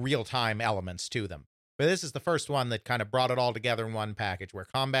had real-time elements to them. But this is the first one that kind of brought it all together in one package, where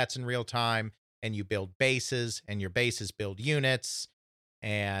combat's in real time, and you build bases, and your bases build units,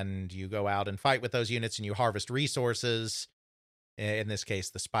 and you go out and fight with those units, and you harvest resources, in this case,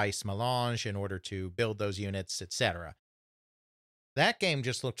 the spice melange, in order to build those units, etc. That game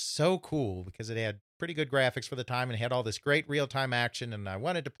just looked so cool because it had pretty good graphics for the time and had all this great real-time action, and I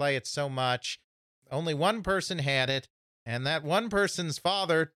wanted to play it so much. Only one person had it, and that one person's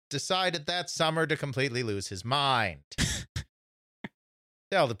father decided that summer to completely lose his mind.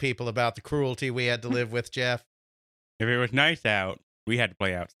 Tell the people about the cruelty we had to live with, Jeff. If it was nice out, we had to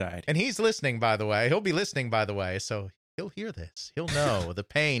play outside. And he's listening, by the way. He'll be listening, by the way, so he'll hear this. He'll know the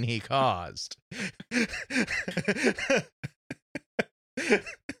pain he caused.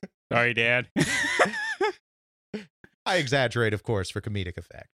 Sorry, Dad. I exaggerate, of course, for comedic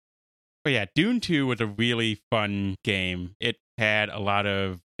effect. But yeah, Dune 2 was a really fun game. It had a lot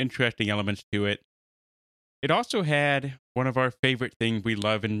of interesting elements to it. It also had one of our favorite things we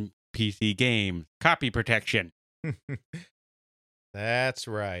love in PC games, copy protection. That's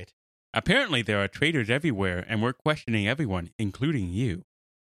right. Apparently, there are traitors everywhere, and we're questioning everyone, including you.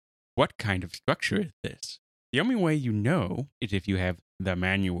 What kind of structure is this? The only way you know is if you have the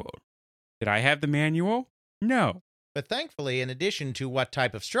manual. Did I have the manual? No. But thankfully, in addition to what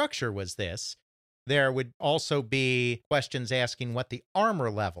type of structure was this, there would also be questions asking what the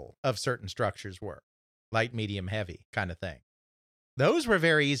armor level of certain structures were. Light, medium, heavy kind of thing. Those were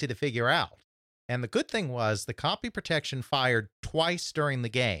very easy to figure out. And the good thing was the copy protection fired twice during the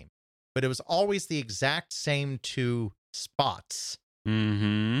game, but it was always the exact same 2 spots.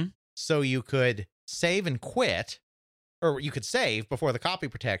 Mm-hmm. so you could save and quit, or you could save before the copy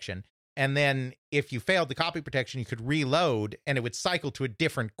protection. And then if you failed the copy protection, you could reload and it would cycle to a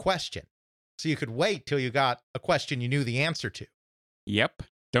different question. So you could wait till you got a question you knew the answer to. Yep.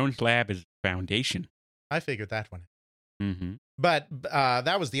 Stone's Lab is foundation. I figured that one out. Mm-hmm. But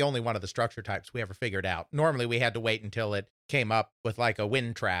that was the only one of the structure types we ever figured out. Normally, we had to wait until it came up with like a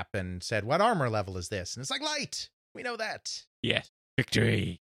wind trap and said, what armor level is this? And it's like, light. We know that. Yes.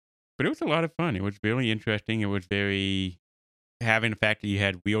 Victory. But it was a lot of fun. It was really interesting. It was very having the fact that you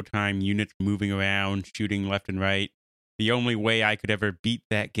had real-time units moving around, shooting left and right. The only way I could ever beat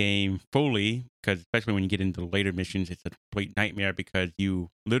that game fully, because especially when you get into the later missions, it's a complete nightmare because you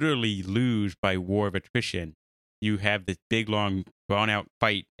literally lose by war of attrition. You have this big, long, drawn-out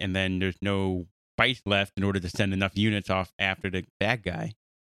fight, and then there's no spice left in order to send enough units off after the bad guy.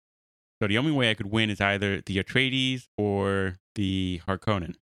 So the only way I could win is either the Atreides or the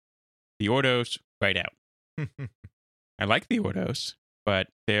Harkonnen. The Ordos, right out. I like the Ordos, but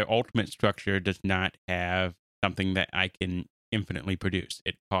their ultimate structure does not have something that I can infinitely produce.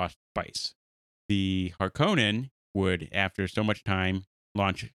 It costs spice. The Harkonnen would, after so much time,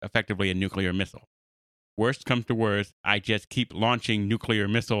 launch effectively a nuclear missile. Worst comes to worst, I just keep launching nuclear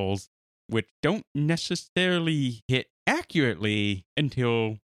missiles, which don't necessarily hit accurately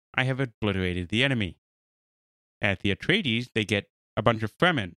until I have obliterated the enemy. At the Atreides, they get a bunch of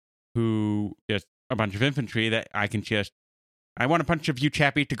Fremen, who just a bunch of infantry that I can just, I want a bunch of you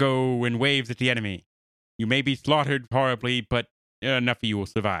chappy to go in waves at the enemy. You may be slaughtered horribly, but enough of you will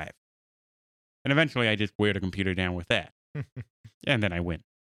survive. And eventually I just wear the computer down with that. And then I win.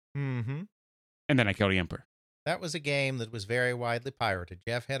 Mm-hmm. And then I kill the Emperor. That was a game that was very widely pirated.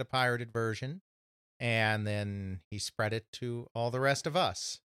 Jeff had a pirated version, and then he spread it to all the rest of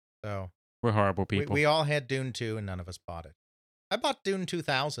us. So We're horrible people. we all had Dune 2, and none of us bought it. I bought Dune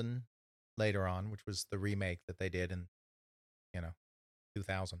 2000 later on, which was the remake that they did in,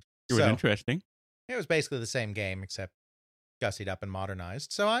 2000. It was interesting. It was basically the same game, except gussied up and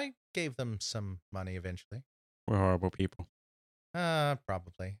modernized. So I gave them some money eventually. We're horrible people.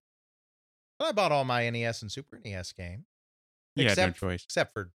 Probably. But I bought all my NES and Super NES games. You had no choice.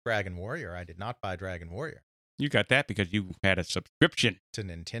 Except for Dragon Warrior. I did not buy Dragon Warrior. You got that because you had a subscription. To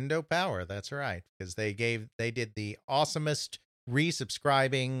Nintendo Power, that's right. Because they did the awesomest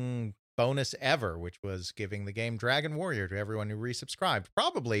resubscribing bonus ever, which was giving the game Dragon Warrior to everyone who resubscribed.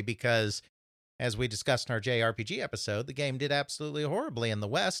 Probably because, as we discussed in our JRPG episode, the game did absolutely horribly in the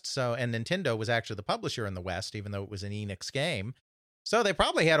West. And Nintendo was actually the publisher in the West, even though it was an Enix game. So they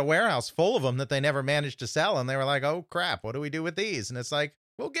probably had a warehouse full of them that they never managed to sell. And they were like, oh, crap, what do we do with these? And it's like,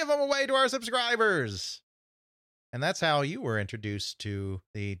 we'll give them away to our subscribers. And that's how you were introduced to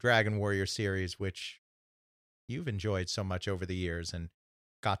the Dragon Warrior series, which you've enjoyed so much over the years and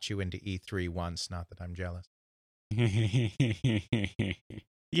got you into E3 once. Not that I'm jealous.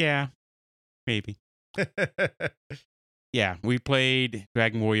 Yeah, maybe. Yeah, we played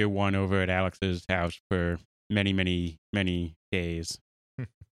Dragon Warrior 1 over at Alex's house for many, many, many days,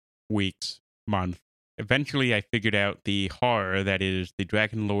 weeks, months. Eventually, I figured out the horror that is the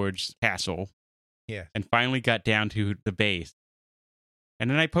Dragon Lord's castle. Yeah. And finally got down to the base. And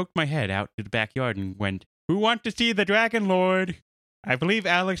then I poked my head out to the backyard and went, who want to see the Dragon Lord? I believe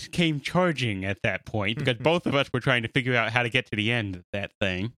Alex came charging at that point because both of us were trying to figure out how to get to the end of that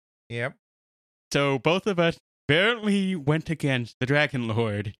thing. Yep. So both of us barely went against the Dragon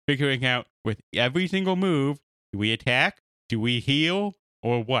Lord, figuring out with every single move, do we attack, do we heal,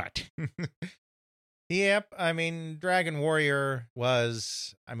 or what? Yep. I mean, Dragon Warrior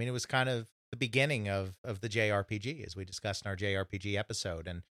was kind of the beginning of the JRPG, as we discussed in our JRPG episode.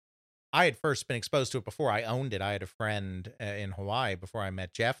 And I had first been exposed to it before I owned it. I had a friend in Hawaii before I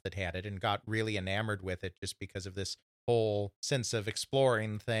met Jeff that had it and got really enamored with it just because of this whole sense of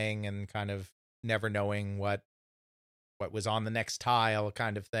exploring thing and kind of never knowing what was on the next tile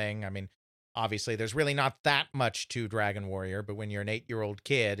kind of thing. I mean, obviously there's really not that much to Dragon Warrior, but when you're an 8-year-old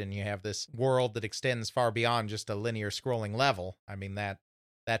kid and you have this world that extends far beyond just a linear scrolling level, I mean, that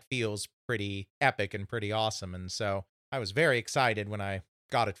feels pretty epic and pretty awesome. And so I was very excited when I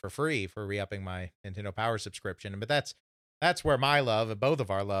got it for free for re-upping my Nintendo Power subscription. But that's where my love, both of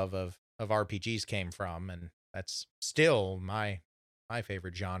our love of RPGs came from. And that's still my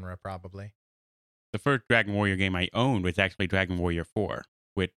favorite genre, probably. The first Dragon Warrior game I owned was actually Dragon Warrior 4,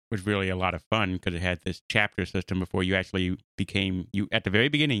 which was really a lot of fun because it had this chapter system before you actually at the very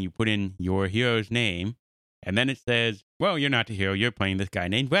beginning, you put in your hero's name, and then it says, well, you're not the hero, you're playing this guy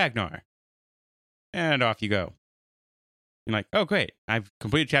named Ragnar. And off you go. You're like, oh, great, I've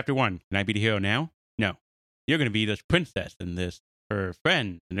completed chapter 1. Can I be the hero now? No. You're going to be this princess in this her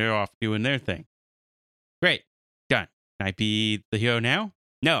friends, and they're off doing their thing. Great. Done. Can I be the hero now?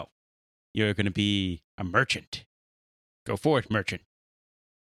 No. You're going to be a merchant. Go forth, merchant.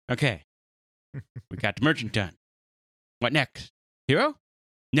 Okay. We got the merchant done. What next? Hero?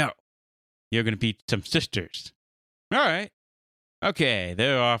 No. You're going to beat some sisters. All right. Okay.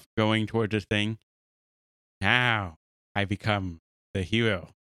 They're off going towards this thing. Now I become the hero.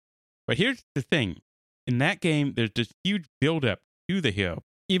 But here's the thing. In that game, there's this huge buildup to the hero.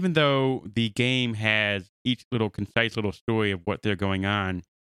 Even though the game has each little concise little story of what they're going on,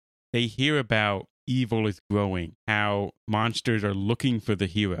 they hear about evil is growing, how monsters are looking for the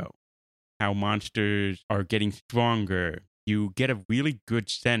hero, how monsters are getting stronger. You get a really good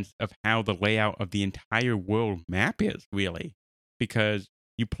sense of how the layout of the entire world map is, really, because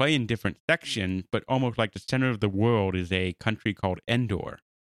you play in different sections, but almost like the center of the world is a country called Endor.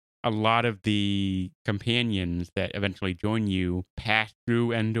 A lot of the companions that eventually join you pass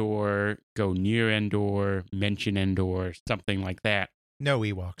through Endor, go near Endor, mention Endor, something like that. No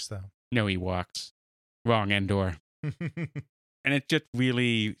Ewoks, though. No Ewoks. Wrong Endor. And it's just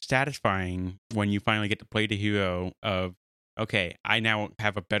really satisfying when you finally get to play the hero of, okay, I now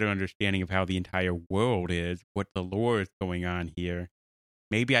have a better understanding of how the entire world is, what the lore is going on here.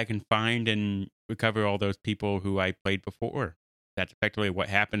 Maybe I can find and recover all those people who I played before. That's effectively what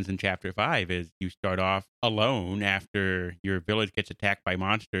happens in Chapter 5 is you start off alone after your village gets attacked by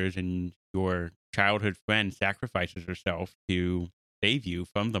monsters and your childhood friend sacrifices herself to save you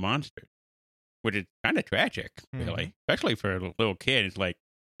from the monsters, which is kind of tragic, really, especially for a little kid. It's like,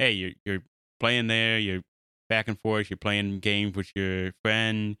 hey, you're playing there, you're back and forth, you're playing games with your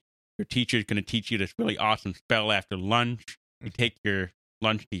friend, your teacher's going to teach you this really awesome spell after lunch, you take your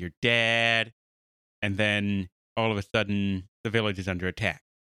lunch to your dad, and then all of a sudden, the village is under attack.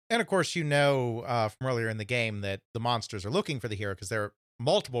 And of course, you know from earlier in the game that the monsters are looking for the hero because there are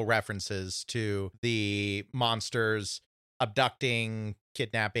multiple references to the monsters abducting,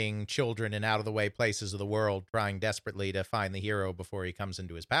 kidnapping children in out-of-the-way places of the world, trying desperately to find the hero before he comes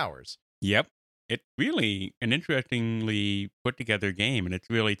into his powers. Yep. It's really an interestingly put-together game, and it's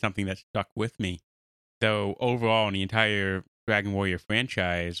really something that stuck with me. Though overall, in the entire Dragon Warrior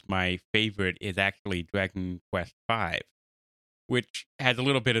franchise, my favorite is actually Dragon Quest V, which has a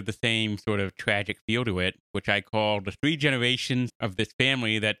little bit of the same sort of tragic feel to it, which I call the 3 generations of this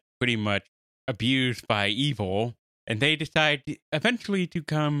family that's pretty much abused by evil, and they decide eventually to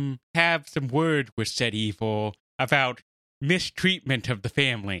come have some word with said evil about mistreatment of the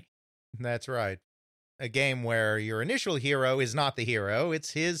family. That's right. A game where your initial hero is not the hero,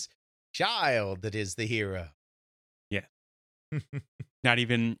 it's his child that is the hero. Yeah. Not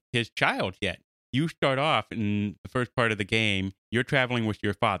even his child yet. You start off in the first part of the game, you're traveling with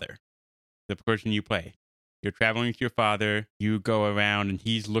your father, the person you play. You're traveling with your father, you go around and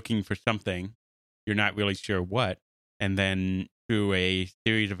he's looking for something. You're not really sure what. And then through a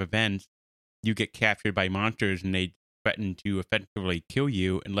series of events, you get captured by monsters and they threaten to effectively kill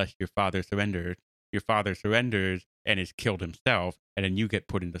you unless your father surrenders. Your father surrenders and is killed himself, and then you get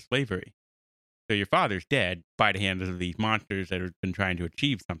put into slavery. So your father's dead by the hands of these monsters that have been trying to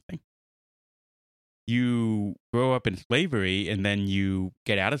achieve something. You grow up in slavery, and then you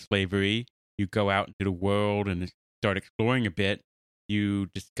get out of slavery. You go out into the world and start exploring a bit. You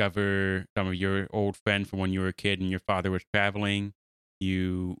discover some of your old friends from when you were a kid and your father was traveling.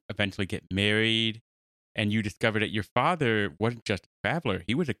 You eventually get married, and you discover that your father wasn't just a traveler.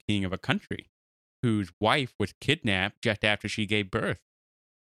 He was a king of a country whose wife was kidnapped just after she gave birth.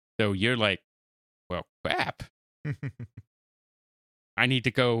 So you're like, well, crap. I need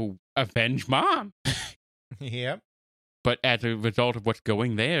to go avenge mom. Yep. But as a result of what's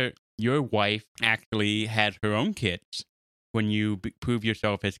going there, your wife actually has her own kids when you prove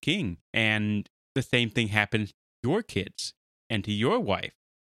yourself as king. And the same thing happens to your kids and to your wife.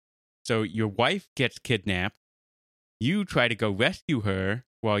 So your wife gets kidnapped. You try to go rescue her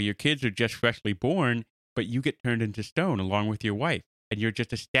while your kids are just freshly born, but you get turned into stone along with your wife. And you're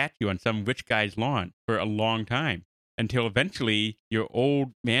just a statue on some rich guy's lawn for a long time. Until eventually your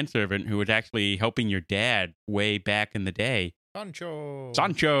old manservant, who was actually helping your dad way back in the day,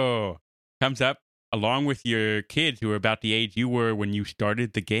 Sancho, comes up along with your kids who are about the age you were when you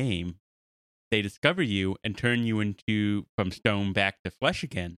started the game. They discover you and turn you into from stone back to flesh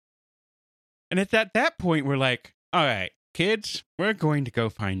again. And it's at that point we're like, all right, kids, we're going to go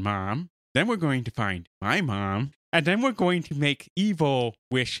find mom. Then we're going to find my mom. And then we're going to make evil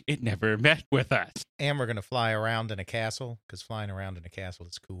wish it never met with us. And we're going to fly around in a castle, because flying around in a castle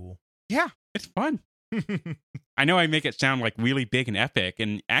is cool. Yeah, it's fun. I know I make it sound like really big and epic,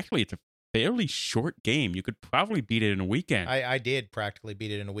 and actually it's a fairly short game. You could probably beat it in a weekend. I did practically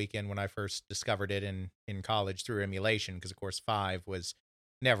beat it in a weekend when I first discovered it in college through emulation, because, of course, 5 was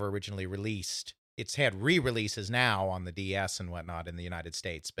never originally released. It's had re-releases now on the DS and whatnot in the United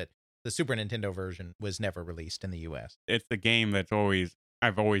States, but the Super Nintendo version was never released in the US. It's a game I've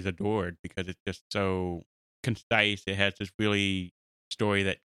always adored because it's just so concise. It has this really story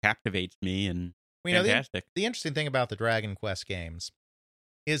that captivates me and Well, you know, fantastic. the interesting thing about the Dragon Quest games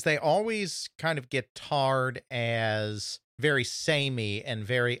is they always kind of get tarred as very samey and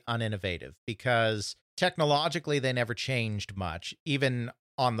very uninnovative, because technologically they never changed much. Even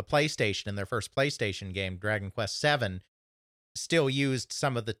on the PlayStation, in their first PlayStation game, Dragon Quest VII, still used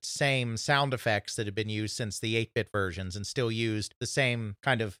some of the same sound effects that had been used since the 8-bit versions, and still used the same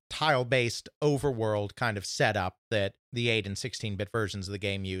kind of tile-based overworld kind of setup that the 8 and 16-bit versions of the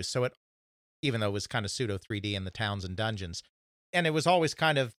game used. So it, even though it was kind of pseudo 3D in the towns and dungeons, and it was always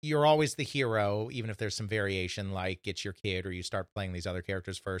kind of, you're always the hero, even if there's some variation, like it's your kid or you start playing these other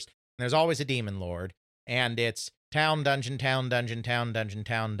characters first. And there's always a demon lord, and it's town, dungeon, town, dungeon, town, dungeon,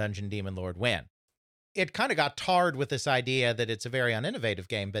 town, dungeon, demon lord, win. It kind of got tarred with this idea that it's a very uninnovative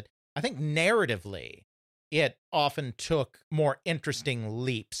game, but I think narratively, it often took more interesting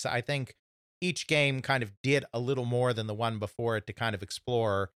leaps. I think each game kind of did a little more than the one before it to kind of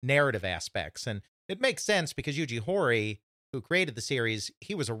explore narrative aspects. And it makes sense because Yuji Horii, who created the series,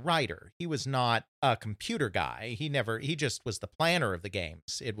 he was a writer. He was not a computer guy. He just was the planner of the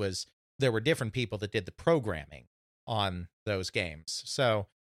games. There were different people that did the programming on those games. So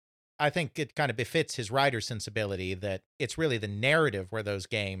I think it kind of befits his writer sensibility that it's really the narrative where those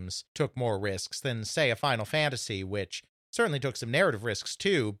games took more risks than, say, a Final Fantasy, which certainly took some narrative risks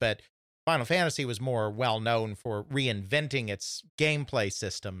too, but Final Fantasy was more well known for reinventing its gameplay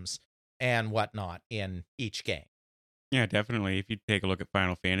systems and whatnot in each game. Yeah, definitely. If you take a look at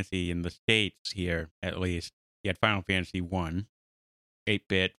Final Fantasy in the States here, at least, you had Final Fantasy 1,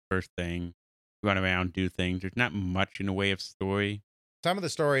 8-bit, first thing, run around, do things. There's not much in the way of story. Some of the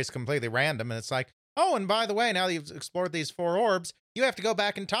story is completely random, and it's like, oh, and by the way, now that you've explored these 4 orbs, you have to go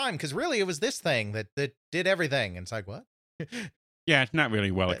back in time, because really it was this thing that did everything. And it's like, what? Yeah, it's not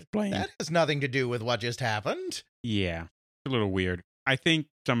really well explained. That has nothing to do with what just happened. Yeah, it's a little weird. I think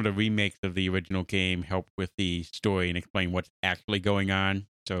some of the remakes of the original game help with the story and explain what's actually going on.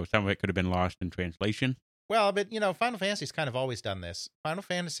 So some of it could have been lost in translation. Well, but, Final Fantasy's kind of always done this. Final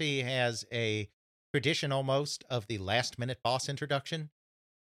Fantasy has a tradition almost of the last-minute boss introduction,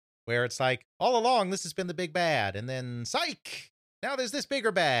 where it's like, all along, this has been the big bad, and then, psych! Now there's this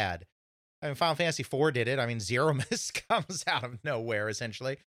bigger bad. I mean, Final Fantasy IV did it. I mean, Zeromus comes out of nowhere,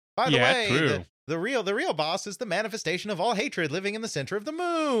 essentially. By the way, true. The real boss is the manifestation of all hatred living in the center of the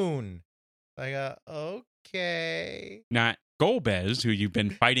moon. Like, okay. Not Golbez, who you've been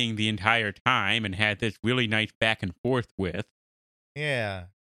fighting the entire time and had this really nice back and forth with. Yeah.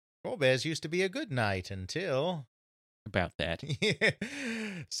 Golbez used to be a good knight until... About that.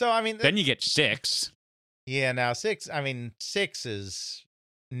 So, I mean... Then you get 6. Yeah, now 6 is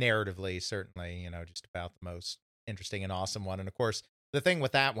narratively, certainly, just about the most interesting and awesome one. And of course, the thing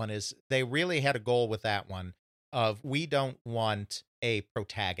with that one is they really had a goal with that one of, we don't want a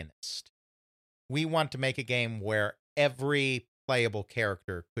protagonist. We want to make a game where every playable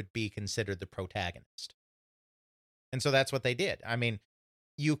character could be considered the protagonist. And so that's what they did. I mean,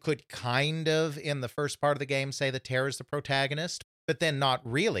 you could kind of, in the first part of the game, say that Terra's the protagonist, but then not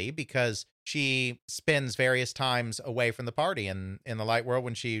really, because she spends various times away from the party. And in the Light World,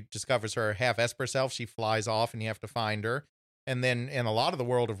 when she discovers her half-Esper self, she flies off and you have to find her. And then in a lot of the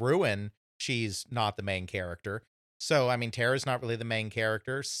world of Ruin, she's not the main character. So, I mean, Terra's not really the main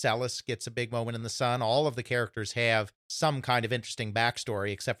character. Celis gets a big moment in the sun. All of the characters have some kind of interesting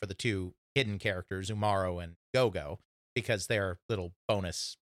backstory, except for the 2 hidden characters, Umaro and Gogo, because they're little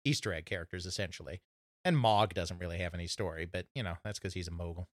bonus Easter egg characters, essentially. And Mog doesn't really have any story, but, that's because he's a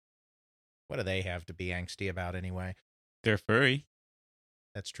mogul. What do they have to be angsty about anyway? They're furry.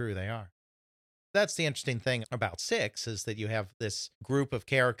 That's true, they are. That's the interesting thing about 6, is that you have this group of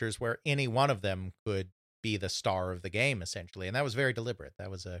characters where any one of them could be the star of the game, essentially. And that was very deliberate.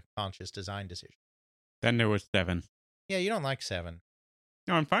 That was a conscious design decision. Then there was 7. Yeah, you don't like 7.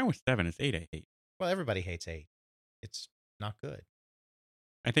 No, I'm fine with 7. It's 8 I hate. Well, everybody hates 8. It's not good.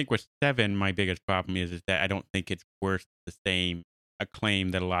 I think with 7, my biggest problem is that I don't think it's worth the same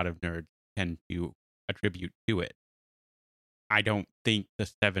acclaim that a lot of nerds tend to attribute to it. I don't think the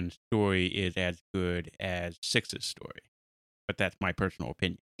 7 story is as good as 6's story, but that's my personal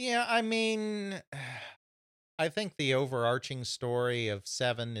opinion. Yeah, I mean, I think the overarching story of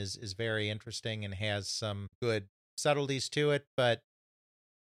 7 is very interesting and has some good subtleties to it, but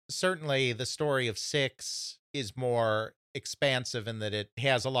certainly the story of 6 is more expansive in that it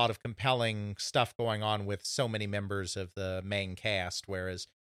has a lot of compelling stuff going on with so many members of the main cast, whereas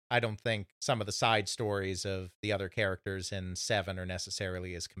I don't think some of the side stories of the other characters in 7 are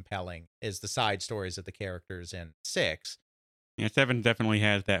necessarily as compelling as the side stories of the characters in 6. Yeah, 7 definitely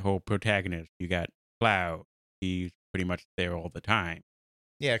has that whole protagonist. You got Cloud. He's pretty much there all the time.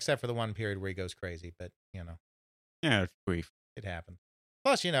 Yeah, except for the one period where he goes crazy, but Yeah, it's brief. it happens.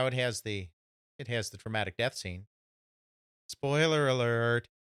 Plus, it has the dramatic death scene. Spoiler alert.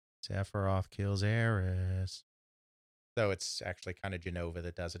 Sephiroth kills Aerith. Though it's actually kind of Genova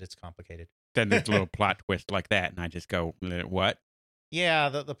that does it. It's complicated. Then there's a little plot twist like that, and I just go, what? Yeah,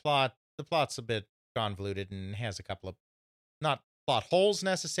 the plot's a bit convoluted and has a couple of not plot holes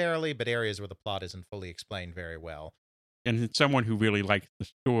necessarily, but areas where the plot isn't fully explained very well. And as someone who really likes the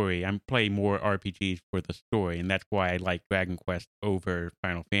story, I'm playing more RPGs for the story, and that's why I like Dragon Quest over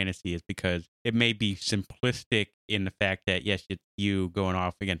Final Fantasy, is because it may be simplistic in the fact that, yes, it's you going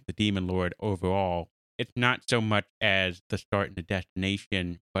off against the Demon Lord overall. It's not so much as the start and the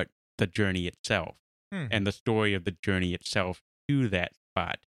destination, but the journey itself and the story of the journey itself to that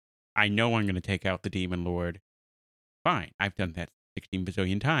spot. I know I'm going to take out the Demon Lord. Fine, I've done that 16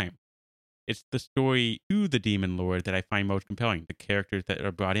 bazillion times. It's the story to the Demon Lord that I find most compelling, the characters that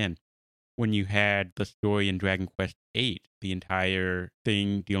are brought in. When you had the story in Dragon Quest VIII, the entire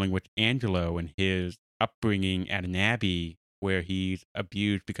thing dealing with Angelo and his upbringing at an abbey where he's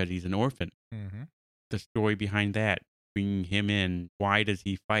abused because he's an orphan. Mm-hmm. The story behind that, bringing him in, why does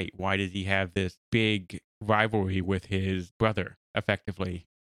he fight? Why does he have this big rivalry with his brother, effectively?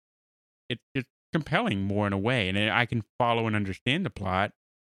 It's just compelling more in a way, and I can follow and understand the plot.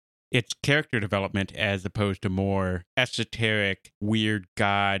 It's character development as opposed to more esoteric, weird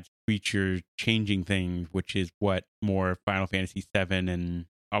gods, creatures, changing things, which is what more Final Fantasy VII and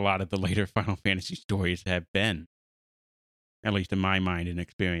a lot of the later Final Fantasy stories have been, at least in my mind and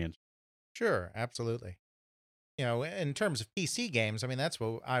experience. Sure, absolutely. In terms of PC games, I mean, that's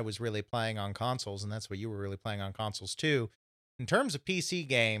what I was really playing on consoles, and that's what you were really playing on consoles too. In terms of PC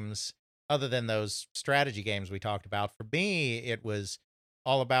games, other than those strategy games we talked about, for me, it was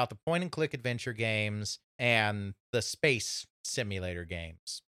all about the point-and-click adventure games and the space simulator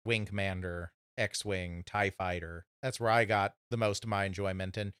games. Wing Commander, X-Wing, TIE Fighter. That's where I got the most of my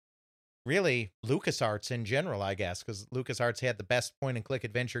enjoyment. And really, LucasArts in general, I guess, because LucasArts had the best point-and-click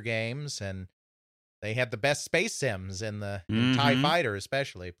adventure games, and they had the best space sims in TIE Fighter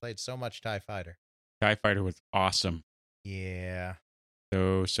especially. Played so much TIE Fighter. TIE Fighter was awesome. Yeah.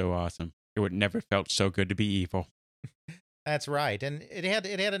 So awesome. It would never felt so good to be evil. That's right. And it had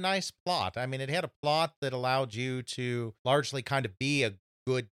a nice plot. I mean, it had a plot that allowed you to largely kind of be a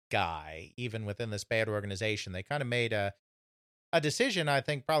good guy, even within this bad organization. They kind of made a decision, I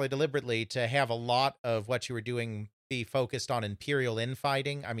think, probably deliberately, to have a lot of what you were doing be focused on Imperial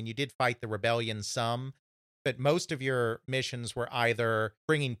infighting. I mean, you did fight the rebellion some, but most of your missions were either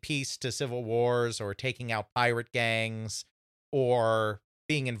bringing peace to civil wars or taking out pirate gangs or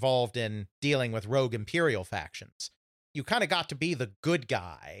being involved in dealing with rogue Imperial factions. You kind of got to be the good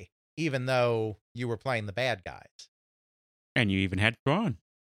guy, even though you were playing the bad guys. And you even had Thrawn.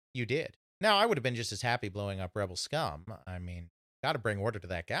 You did. Now, I would have been just as happy blowing up Rebel scum. I mean, got to bring order to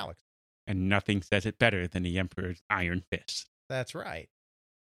that galaxy. And nothing says it better than the Emperor's iron fist. That's right.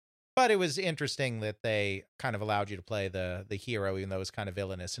 But it was interesting that they kind of allowed you to play the hero, even though it was kind of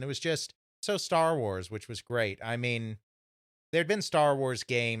villainous. And it was just so Star Wars, which was great. I mean, there'd been Star Wars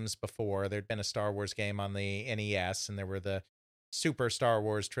games before. There'd been a Star Wars game on the NES, and there were the Super Star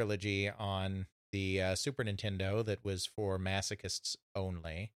Wars trilogy on the Super Nintendo that was for masochists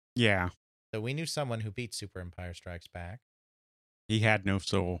only. Yeah. So we knew someone who beat Super Empire Strikes Back. He had no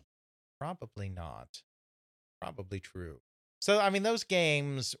soul. Probably not. Probably true. So, I mean, those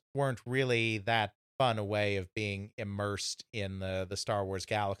games weren't really that fun a way of being immersed in the Star Wars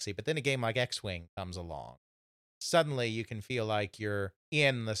galaxy. But then a game like X-Wing comes along. Suddenly you can feel like you're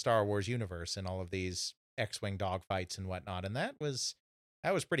in the Star Wars universe and all of these X-Wing dogfights and whatnot. And that was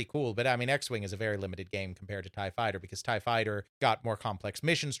pretty cool. But I mean, X-Wing is a very limited game compared to TIE Fighter, because TIE Fighter got more complex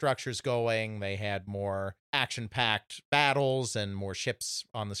mission structures going. They had more action-packed battles and more ships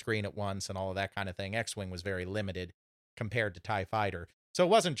on the screen at once and all of that kind of thing. X-Wing was very limited compared to TIE Fighter. So it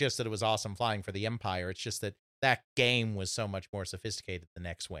wasn't just that it was awesome flying for the Empire. It's just that that game was so much more sophisticated than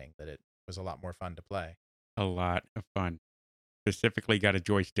X-Wing that it was a lot more fun to play. A lot of fun. Specifically got a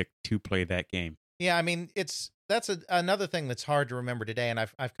joystick to play that game. Yeah, I mean, that's another thing that's hard to remember today, and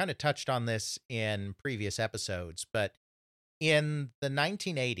I've kind of touched on this in previous episodes, but in the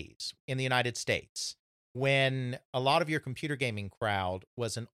 1980s in the United States, when a lot of your computer gaming crowd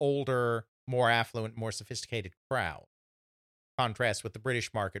was an older, more affluent, more sophisticated crowd. Contrast with the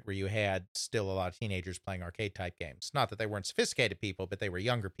British market where you had still a lot of teenagers playing arcade type games. Not that they weren't sophisticated people, but they were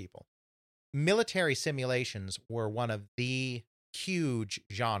younger people. Military simulations were one of the huge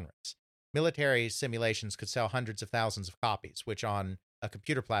genres. Military simulations could sell hundreds of thousands of copies, which on a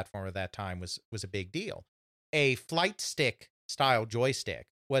computer platform at that time was a big deal. A flight stick style joystick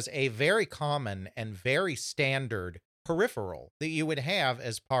was a very common and very standard peripheral that you would have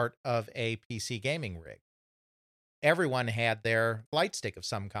as part of a PC gaming rig. Everyone had their flight stick of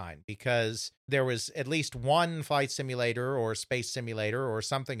some kind because there was at least one flight simulator or space simulator or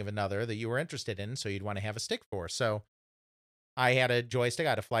something of another that you were interested in, so you'd want to have a stick for. So I had a joystick,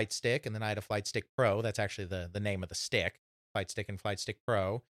 I had a flight stick, and then I had a Flight Stick Pro. That's actually the name of the stick, Flight Stick and Flight Stick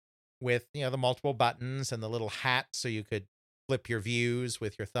Pro, with, you know, the multiple buttons and the little hat so you could flip your views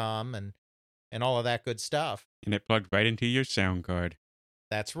with your thumb and all of that good stuff. And it plugged right into your sound card.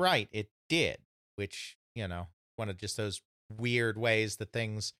 That's right, it did, which, you know, one of just those weird ways that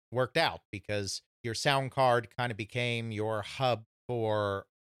things worked out because your sound card kind of became your hub for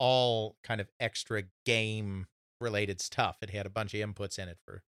all kind of extra game related stuff. It had a bunch of inputs in it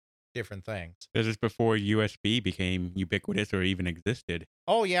for different things. This is before USB became ubiquitous or even existed.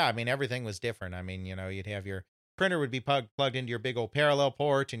 Oh yeah, I mean everything was different. I mean, you know, you'd have your printer would be plugged into your big old parallel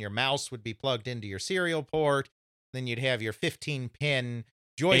port, and your mouse would be plugged into your serial port. Then you'd have your 15-pin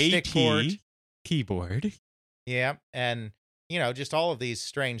joystick port, keyboard. Yeah, and you know, just all of these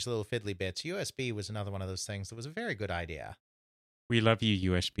strange little fiddly bits. USB was another one of those things that was a very good idea. We love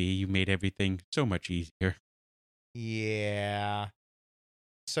you, USB. You made everything so much easier. Yeah.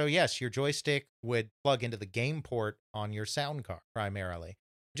 So yes, your joystick would plug into the game port on your sound card primarily.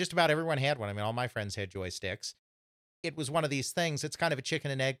 Just about everyone had one. I mean, all my friends had joysticks. It was one of these things. It's kind of a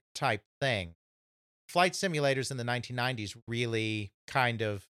chicken and egg type thing. Flight simulators in the 1990s really kind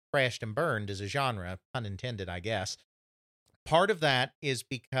of crashed and burned as a genre, pun intended, I guess. Part of that is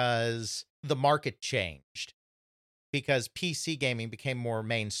because the market changed, because PC gaming became more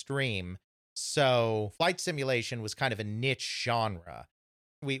mainstream. So flight simulation was kind of a niche genre.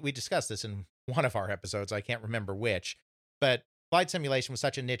 We discussed this in one of our episodes. I can't remember which, but flight simulation was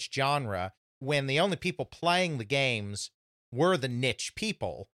such a niche genre. When the only people playing the games were the niche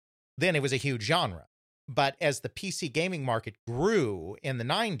people, then it was a huge genre. But as the PC gaming market grew in the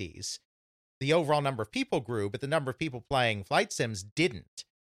 90s, the overall number of people grew, but the number of people playing flight sims didn't.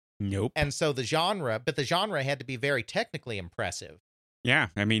 Nope. And so the genre had to be very technically impressive. Yeah,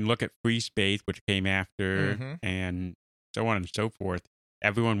 I mean, look at Free Space, which came after, and so on and so forth.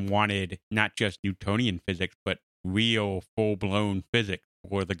 Everyone wanted not just Newtonian physics, but real full-blown physics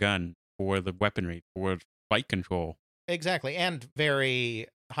for the gun, for the weaponry, for flight control. Exactly, and very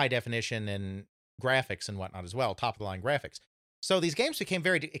high definition and graphics and whatnot as well, top-of-the-line graphics. So these games became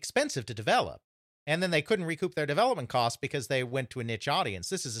very expensive to develop, and then they couldn't recoup their development costs because they went to a niche audience.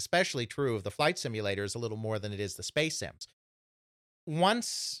 This is especially true of the flight simulators a little more than it is the space sims.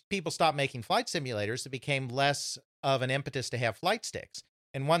 Once people stopped making flight simulators, it became less of an impetus to have flight sticks.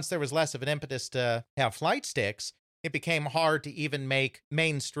 And once there was less of an impetus to have flight sticks, it became hard to even make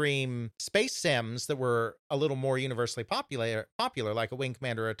mainstream space sims that were a little more universally popular like a Wing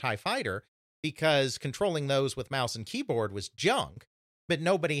Commander or a TIE Fighter, because controlling those with mouse and keyboard was junk. But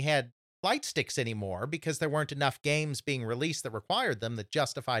nobody had flight sticks anymore because there weren't enough games being released that required them that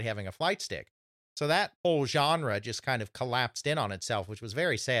justified having a flight stick. So that whole genre just kind of collapsed in on itself, which was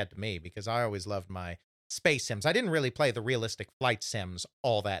very sad to me because I always loved my space sims. I didn't really play the realistic flight sims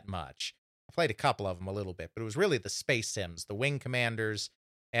all that much. I played a couple of them a little bit, but it was really the space sims, the Wing Commanders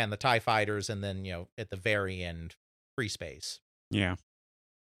and the TIE Fighters, and then, you know, at the very end, Free Space. Yeah.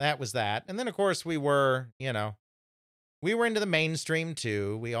 That was that. And then, of course, we were into the mainstream,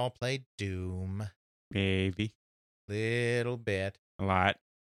 too. We all played Doom. Maybe. Little bit. A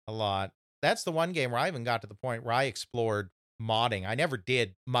lot. That's the one game where I even got to the point where I explored modding. I never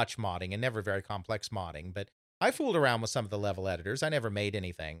did much modding and never very complex modding, but I fooled around with some of the level editors. I never made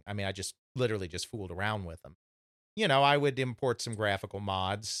anything. I mean, I just literally just fooled around with them. You know, I would import some graphical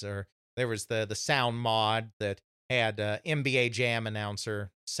mods, or there was the sound mod that had NBA Jam announcer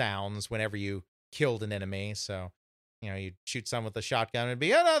sounds whenever you killed an enemy. So, you know, you'd shoot someone with a shotgun and it'd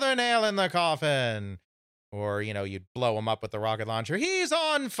be another nail in the coffin. Or, you know, you'd blow him up with the rocket launcher. He's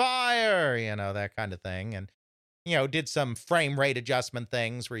on fire, you know, that kind of thing. And, you know, did some frame rate adjustment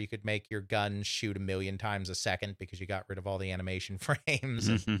things where you could make your gun shoot 1,000,000 times a second because you got rid of all the animation frames.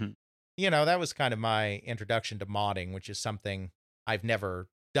 And, you know, that was kind of my introduction to modding, which is something I've never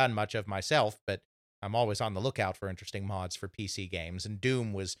done much of myself, but I'm always on the lookout for interesting mods for PC games. And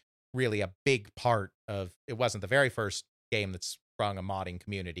Doom was really a big part of, it wasn't the very first game that sprung a modding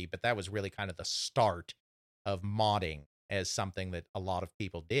community, but that was really kind of the start of modding as something that a lot of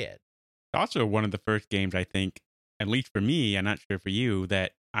people did. It's also one of the first games, I think, at least for me, I'm not sure for you,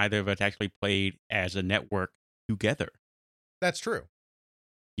 that either of us actually played as a network together. That's true.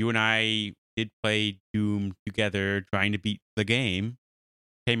 You and I did play Doom together, trying to beat the game.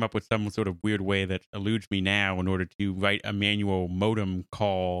 Came up with some sort of weird way that eludes me now in order to write a manual modem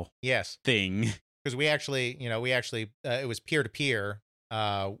call Yes. thing. Because we actually, it was peer to peer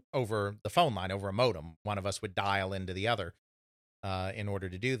over the phone line, over a modem. One of us would dial into the other in order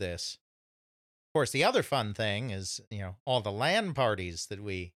to do this. Of course, the other fun thing is, all the LAN parties that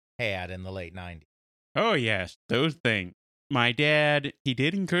we had in the late 90s. Oh, yes, those things. My dad, he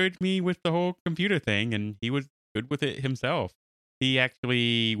did encourage me with the whole computer thing, and he was good with it himself. He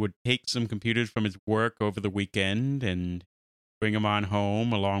actually would take some computers from his work over the weekend and bring them on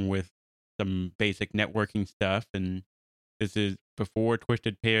home along with some basic networking stuff. And this is before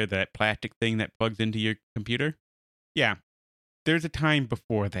Twisted Pair, that plastic thing that plugs into your computer. Yeah, there's a time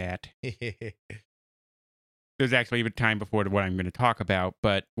before that. There's actually a time before what I'm going to talk about,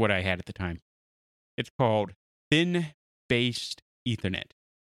 but what I had at the time. It's called thin-based Ethernet,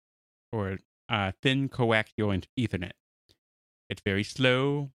 or thin coaxial Ethernet. It's very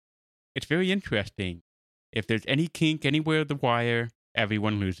slow. It's very interesting. If there's any kink anywhere of the wire,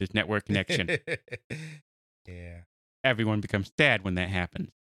 everyone loses network connection. Yeah. Everyone becomes sad when that happens.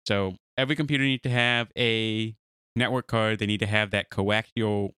 So every computer needs to have a network card. They need to have that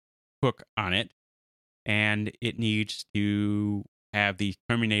coaxial hook on it. And it needs to have these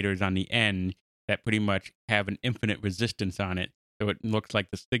terminators on the end that pretty much have an infinite resistance on it. So it looks like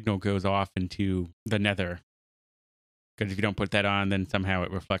the signal goes off into the nether. Because if you don't put that on, then somehow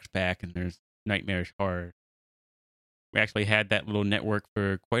it reflects back and there's nightmarish horror. We actually had that little network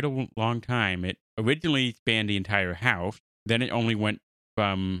for quite a long time. It originally spanned the entire house. Then it only went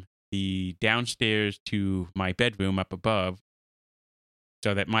from the downstairs to my bedroom up above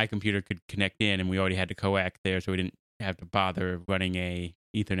so that my computer could connect in, and we already had the coax there, so we didn't have to bother running a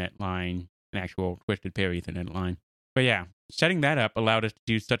Ethernet line, an actual Twisted Pair Ethernet line. But yeah, setting that up allowed us to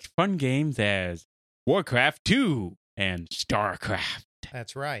do such fun games as Warcraft 2 and StarCraft.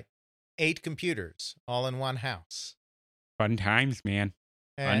 That's right. 8 computers all in one house. Fun times, man.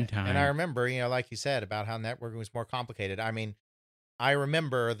 Fun times. And I remember, like you said, about how networking was more complicated. I mean, I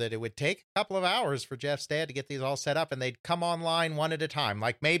remember that it would take a couple of hours for Jeff's dad to get these all set up, and they'd come online one at a time.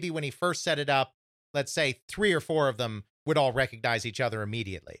 Like maybe when he first set it up, let's say 3 or 4 of them would all recognize each other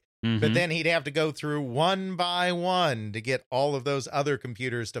immediately. Mm-hmm. But then he'd have to go through one by one to get all of those other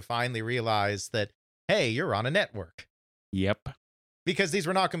computers to finally realize that, hey, you're on a network. Yep. Because these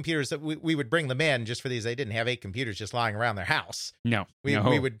were not computers that we would bring them in just for these. They didn't have 8 computers just lying around their house. No. We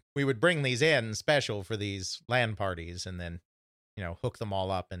would bring these in special for these LAN parties, and then hook them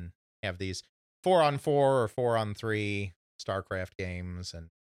all up and have these 4-on-4 or 4-on-3 StarCraft games and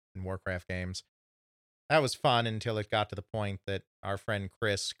Warcraft games. That was fun until it got to the point that our friend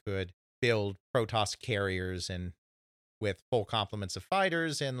Chris could build Protoss carriers and with full complements of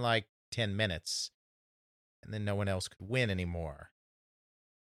fighters in like 10 minutes. And then no one else could win anymore.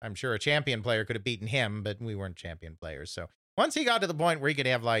 I'm sure a champion player could have beaten him, but we weren't champion players. So once he got to the point where he could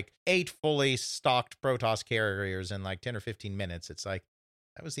have like 8 fully stocked Protoss carriers in like 10 or 15 minutes, it's like,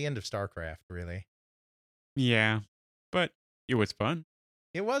 that was the end of StarCraft, really. Yeah, but it was fun.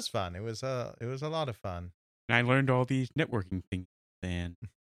 It was fun. It was a lot of fun. And I learned all these networking things and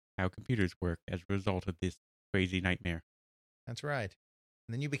how computers work as a result of this crazy nightmare. That's right.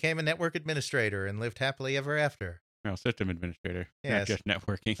 And then you became a network administrator and lived happily ever after. Well, system administrator, Yes. not just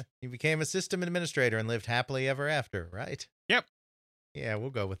networking. You became a system administrator and lived happily ever after, right? Yep. Yeah, we'll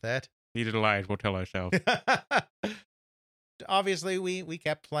go with that. Needed lies, we'll tell ourselves. Obviously, we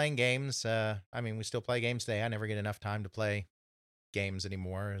kept playing games. We still play games today. I never get enough time to play games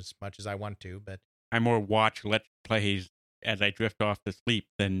anymore as much as I want to, but I more watch Let's Plays as I drift off to sleep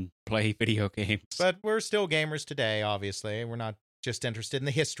than play video games. But we're still gamers today, obviously. We're not just interested in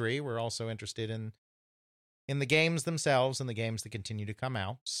the history. We're also interested in the games themselves and the games that continue to come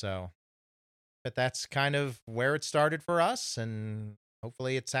out. So, but that's kind of where it started for us, and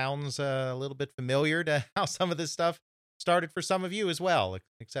hopefully it sounds a little bit familiar to how some of this stuff started for some of you as well,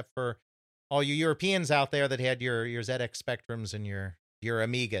 except for all you Europeans out there that had your ZX Spectrums and your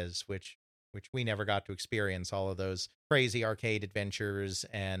Amigas, which we never got to experience all of those crazy arcade adventures.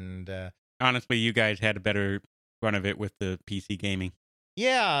 And honestly, you guys had a better run of it with the PC gaming.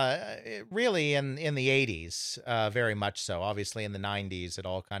 Yeah, really in the 80s, very much so. Obviously in the 90s, it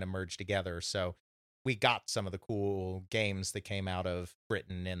all kind of merged together. So we got some of the cool games that came out of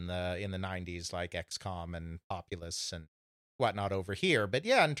Britain in the 90s, like XCOM and Populous and whatnot over here. But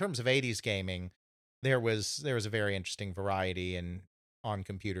yeah, in terms of 80s gaming, there was a very interesting variety on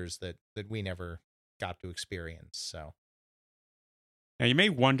computers that we never got to experience. So now you may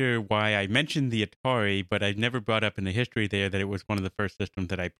wonder why I mentioned the Atari, but I never brought up in the history there that it was one of the first systems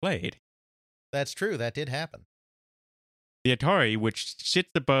that I played. that's true. That did happen. The Atari, which sits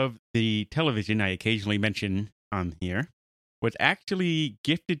above the television I occasionally mention on here, was actually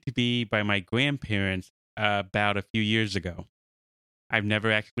gifted to me by my grandparents about a few years ago. I've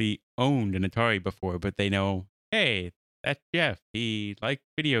never actually owned an Atari before, but they know, hey, that's Jeff. He likes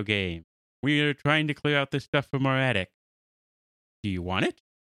video games. We are trying to clear out this stuff from our attic. Do you want it?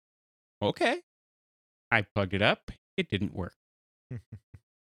 Okay. I plugged it up. It didn't work.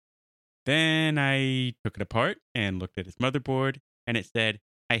 Then I took it apart and looked at its motherboard, and it said,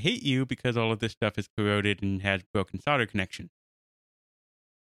 I hate you because all of this stuff is corroded and has broken solder connection.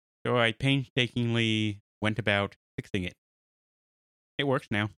 So I painstakingly went about fixing it. It works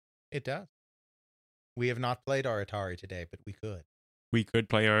now. It does. We have not played our Atari today, but we could. We could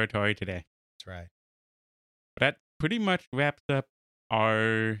play our Atari today. That's right. That pretty much wraps up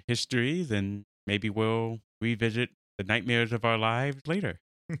our histories, and maybe we'll revisit the nightmares of our lives later.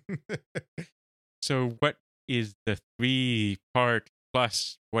 So what is the 3-part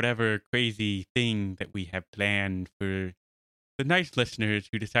plus whatever crazy thing that we have planned for the nice listeners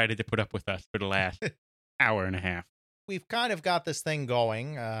who decided to put up with us for the last hour and a half? We've kind of got this thing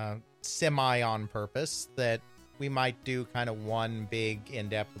going, semi on purpose, that we might do kind of one big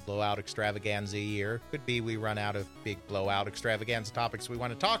in-depth blowout extravaganza a year. Could be we run out of big blowout extravaganza topics we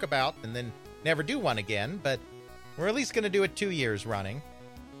want to talk about and then never do one again, but we're at least going to do it 2 years running.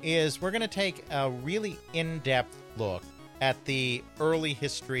 We're going to take a really in-depth look at the early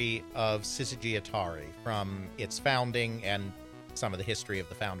history of Syzygy Atari, from its founding and some of the history of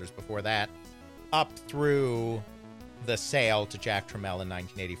the founders before that, up through the sale to Jack Tramiel in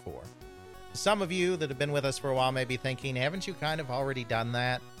 1984. Some of you that have been with us for a while may be thinking, haven't you kind of already done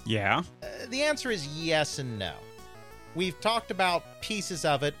that? Yeah. The answer is yes and no. We've talked about pieces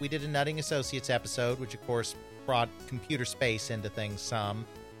of it. We did a Nutting Associates episode, which of course brought computer space into things some.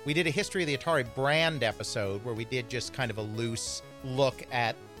 We did a History of the Atari brand episode where we did just kind of a loose look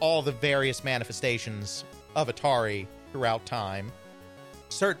at all the various manifestations of Atari throughout time.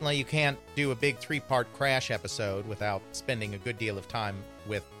 Certainly, you can't do a big 3-part Crash episode without spending a good deal of time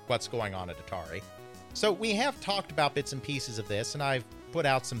with what's going on at Atari. So we have talked about bits and pieces of this, and I've put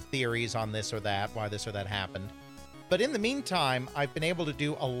out some theories on this or that, why this or that happened. But in the meantime, I've been able to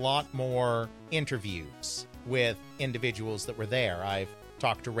do a lot more interviews with individuals that were there. I've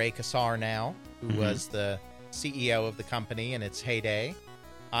talked to Ray Kassar now, who was the CEO of the company in its heyday.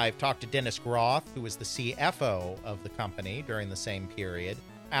 I've talked to Dennis Groth, who was the CFO of the company during the same period.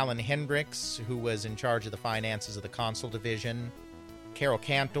 Alan Hendricks, who was in charge of the finances of the console division. Carol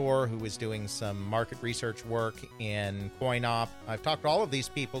Cantor, who was doing some market research work in CoinOp. I've talked to all of these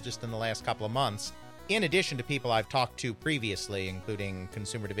people just in the last couple of months, in addition to people I've talked to previously, including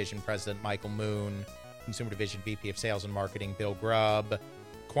Consumer Division President Michael Moon, Consumer Division VP of Sales and Marketing Bill Grubb,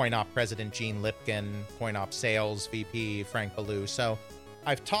 CoinOp President Gene Lipkin, CoinOp Sales VP Frank Ballou. So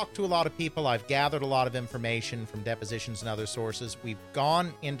I've talked to a lot of people. I've gathered a lot of information from depositions and other sources. We've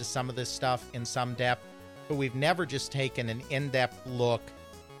gone into some of this stuff in some depth, but we've never just taken an in-depth look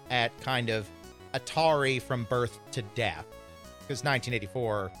at kind of Atari from birth to death. Because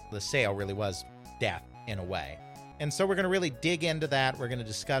 1984, the sale really was death in a way. And so we're going to really dig into that. We're going to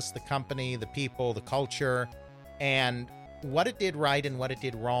discuss the company, the people, the culture, and what it did right and what it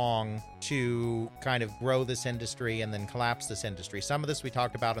did wrong to kind of grow this industry and then collapse this industry. Some of this we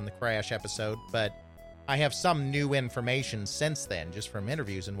talked about in the Crash episode, but I have some new information since then, just from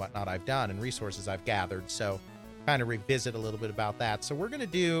interviews and whatnot I've done and resources I've gathered. So kind of revisit a little bit about that. So we're going to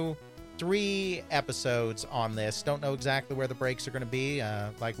do 3 episodes on this. Don't know exactly where the breaks are going to be.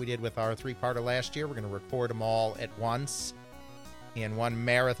 Like we did with our 3-parter last year, we're going to record them all at once in one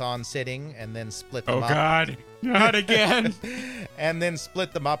marathon sitting and then split them up. Oh, God. Not again. And then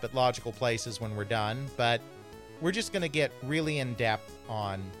split them up at logical places when we're done. But we're just going to get really in-depth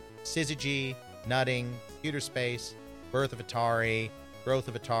on Syzygy, nutting, computer space, birth of Atari, growth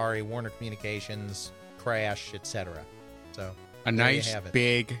of Atari, Warner Communications, Crash, etc. So a nice,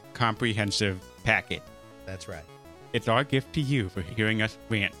 big, comprehensive packet. That's right. It's our gift to you for hearing us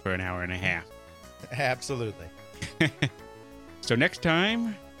rant for an hour and a half. Absolutely. So next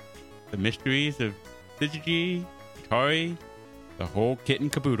time, the mysteries of Syzygy, Atari, the whole kit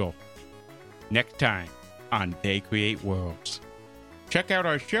and caboodle. Next time on They Create Worlds. Check out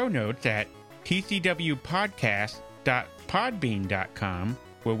our show notes at tcwpodcast.podbean.com,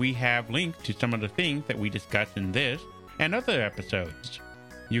 where we have links to some of the things that we discussed in this and other episodes.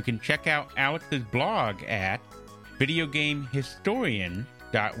 You can check out Alex's blog at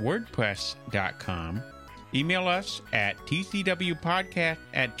videogamehistorian.wordpress.com, email us at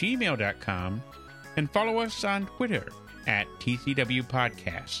tcwpodcast@gmail.com, and follow us on Twitter at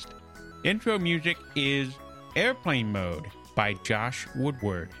tcwpodcast. Intro music is Airplane Mode by Josh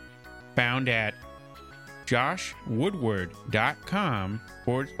Woodward, found at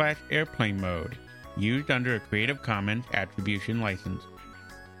joshwoodward.com/airplane mode, used under a Creative Commons Attribution license.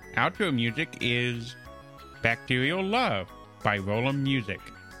 Outro music is Bacterial Love by Roland Music,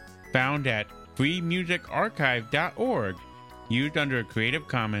 found at freemusicarchive.org, used under a Creative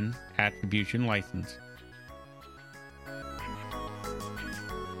Commons Attribution license.